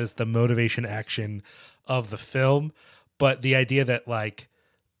about that as the motivation action of the film. But the idea that like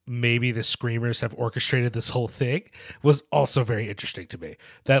maybe the screamers have orchestrated this whole thing was also very interesting to me.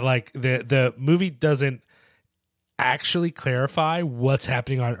 That like the movie doesn't actually clarify what's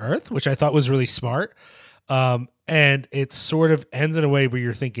happening on Earth, which I thought was really smart. And it sort of ends in a way where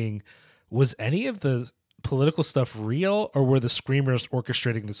you're thinking, was any of the political stuff real, or were the screamers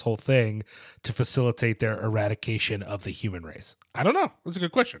orchestrating this whole thing to facilitate their eradication of the human race? I don't know. That's a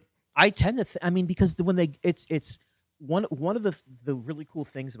good question. I tend to, because when it's one of the really cool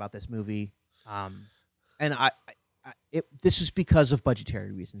things about this movie, and this is because of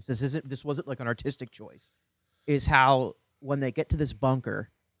budgetary reasons. This wasn't like an artistic choice. Is how when they get to this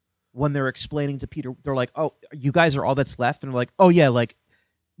bunker. When they're explaining to Peter, they're like, oh, you guys are all that's left. And they're like, oh, yeah, like,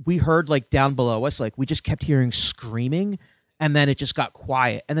 we heard, like, down below us, like, we just kept hearing screaming, and then it just got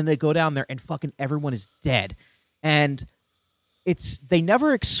quiet. And then they go down there, and fucking everyone is dead. And they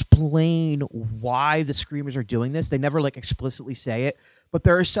never explain why the screamers are doing this. They never, like, explicitly say it. But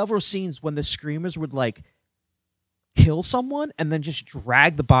there are several scenes when the screamers would, like, kill someone and then just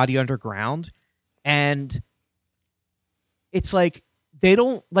drag the body underground. And it's like, they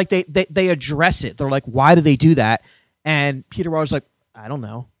don't like they address it. They're like, why do they do that? And Peter Weller's like, I don't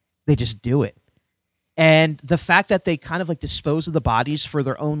know. They just do it. And the fact that they kind of like dispose of the bodies for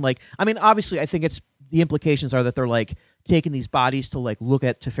their own, like, I mean, obviously, I think it's the implications are that they're like taking these bodies to like look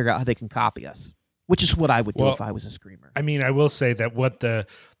at to figure out how they can copy us, which is what I would do if I was a screamer. I mean, I will say that what the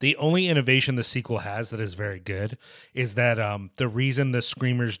only innovation the sequel has that is very good is that the reason the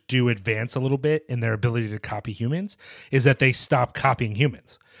screamers do advance a little bit in their ability to copy humans is that they stop copying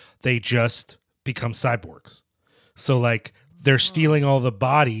humans. They just become cyborgs. So like they're stealing all the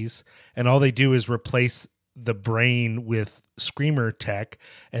bodies and all they do is replace the brain with screamer tech,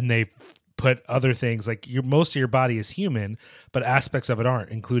 and they put other things like most of your body is human, but aspects of it aren't,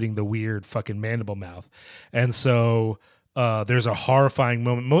 including the weird fucking mandible mouth. And so there's a horrifying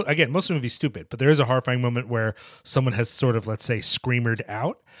moment. Again, most of the movie's stupid, but there is a horrifying moment where someone has sort of, let's say, screamered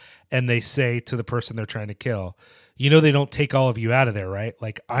out, and they say to the person they're trying to kill, you know, they don't take all of you out of there, right?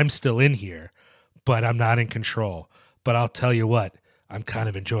 Like, I'm still in here, but I'm not in control. But I'll tell you what, I'm kind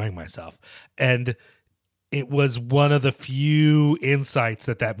of enjoying myself. And it was one of the few insights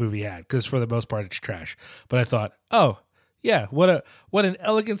that movie had, because for the most part it's trash. But I thought, oh yeah, what an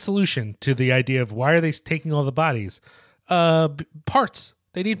elegant solution to the idea of why are they taking all the bodies? Parts.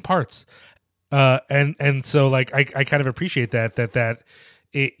 They need parts. And so like I kind of appreciate that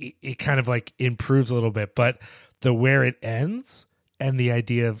it kind of like improves a little bit, but the where it ends and the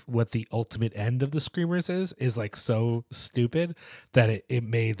idea of what the ultimate end of the Screamers is like so stupid that it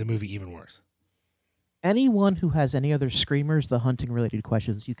made the movie even worse. Anyone who has any other Screamers, the hunting related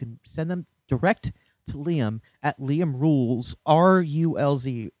questions, you can send them direct to Liam at Liam Rules,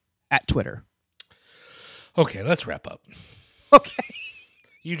 RULZ, at Twitter. Okay, let's wrap up. Okay.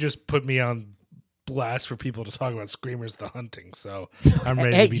 You just put me on blast for people to talk about Screamers the hunting, so I'm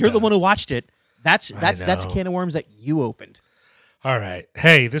ready Hey, to be you're done. the one who watched it. That's a can of worms that you opened. All right.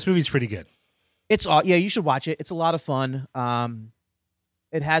 Hey, this movie's pretty good. It's all you should watch it. It's a lot of fun.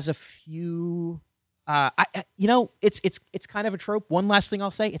 It has a few it's kind of a trope. One last thing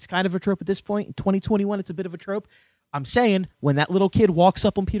I'll say, it's kind of a trope at this point. In 2021, it's a bit of a trope. I'm saying when that little kid walks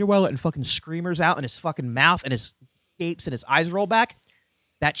up on Peter Weller and fucking screamers out in his fucking mouth and his gapes and his eyes roll back,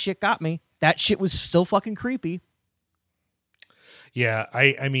 that shit got me. That shit was still fucking creepy. Yeah,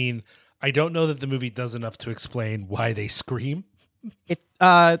 I mean, I don't know that the movie does enough to explain why they scream.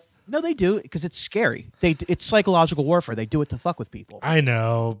 No, they do, because it's scary. It's psychological warfare. They do it to fuck with people. I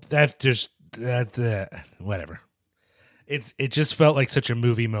know. Whatever. It just felt like such a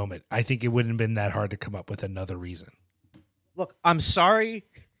movie moment. I think it wouldn't have been that hard to come up with another reason. Look, I'm sorry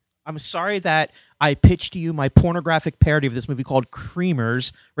that I pitched to you my pornographic parody of this movie called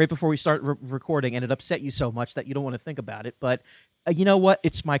Creamers right before we start recording, and it upset you so much that you don't want to think about it. But you know what?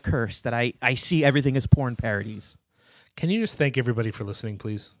 It's my curse that I see everything as porn parodies. Can you just thank everybody for listening,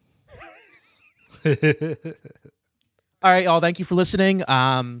 please? All right, y'all. Thank you for listening.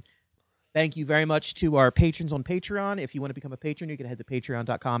 Thank you very much to our patrons on Patreon. If you want to become a patron, you can head to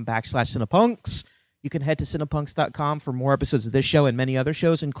patreon.com/Cinepunks. You can head to cinepunks.com for more episodes of this show and many other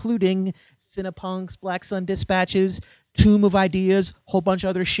shows, including Cinepunks, Black Sun Dispatches, Tomb of Ideas, whole bunch of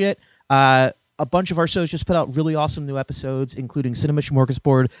other shit. A bunch of our shows just put out really awesome new episodes, including Cinema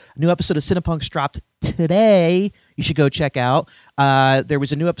Smorgasbord. A new episode of Cinepunks dropped today. You should go check out. There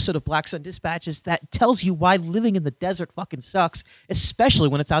was a new episode of Black Sun Dispatches that tells you why living in the desert fucking sucks, especially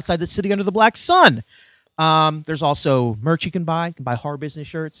when it's outside the city under the black sun. There's also merch you can buy. You can buy Horror Business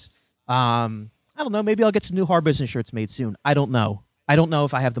shirts. I don't know. Maybe I'll get some new Horror Business shirts made soon. I don't know. I don't know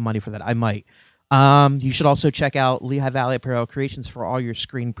if I have the money for that. I might. You should also check out Lehigh Valley Apparel Creations for all your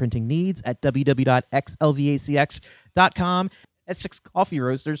screen printing needs at www.xlvacx.com. Essex Coffee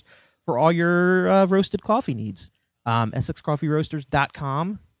Roasters for all your roasted coffee needs.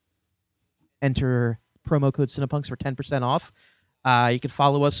 EssexCoffeeRoasters.com. Enter promo code Cinepunks for 10% off. You can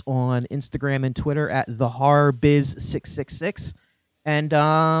follow us on Instagram and Twitter at TheHorrorBiz666. And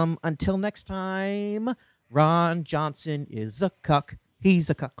until next time, Ron Johnson is a cuck. He's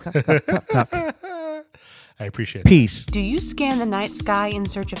a cuck, cuck, cuck, cuck, cuck. I appreciate it. Peace. Do you scan the night sky in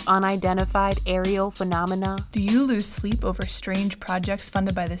search of unidentified aerial phenomena? Do you lose sleep over strange projects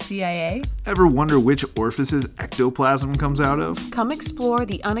funded by the CIA? Ever wonder which orifices ectoplasm comes out of? Come explore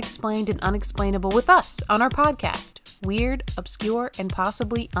the unexplained and unexplainable with us on our podcast, Weird, Obscure, and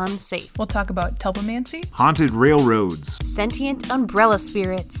Possibly Unsafe. We'll talk about telemancy, haunted railroads, sentient umbrella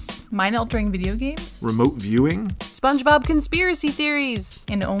spirits, mind-altering video games, remote viewing, SpongeBob conspiracy theories,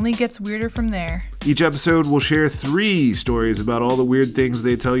 and it only gets weirder from there. Each episode will share 3 stories about all the weird things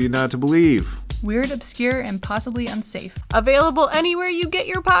they tell you not to believe. Weird, Obscure, and Possibly Unsafe. Available anywhere you get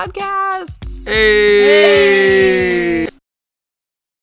your podcasts. Hey!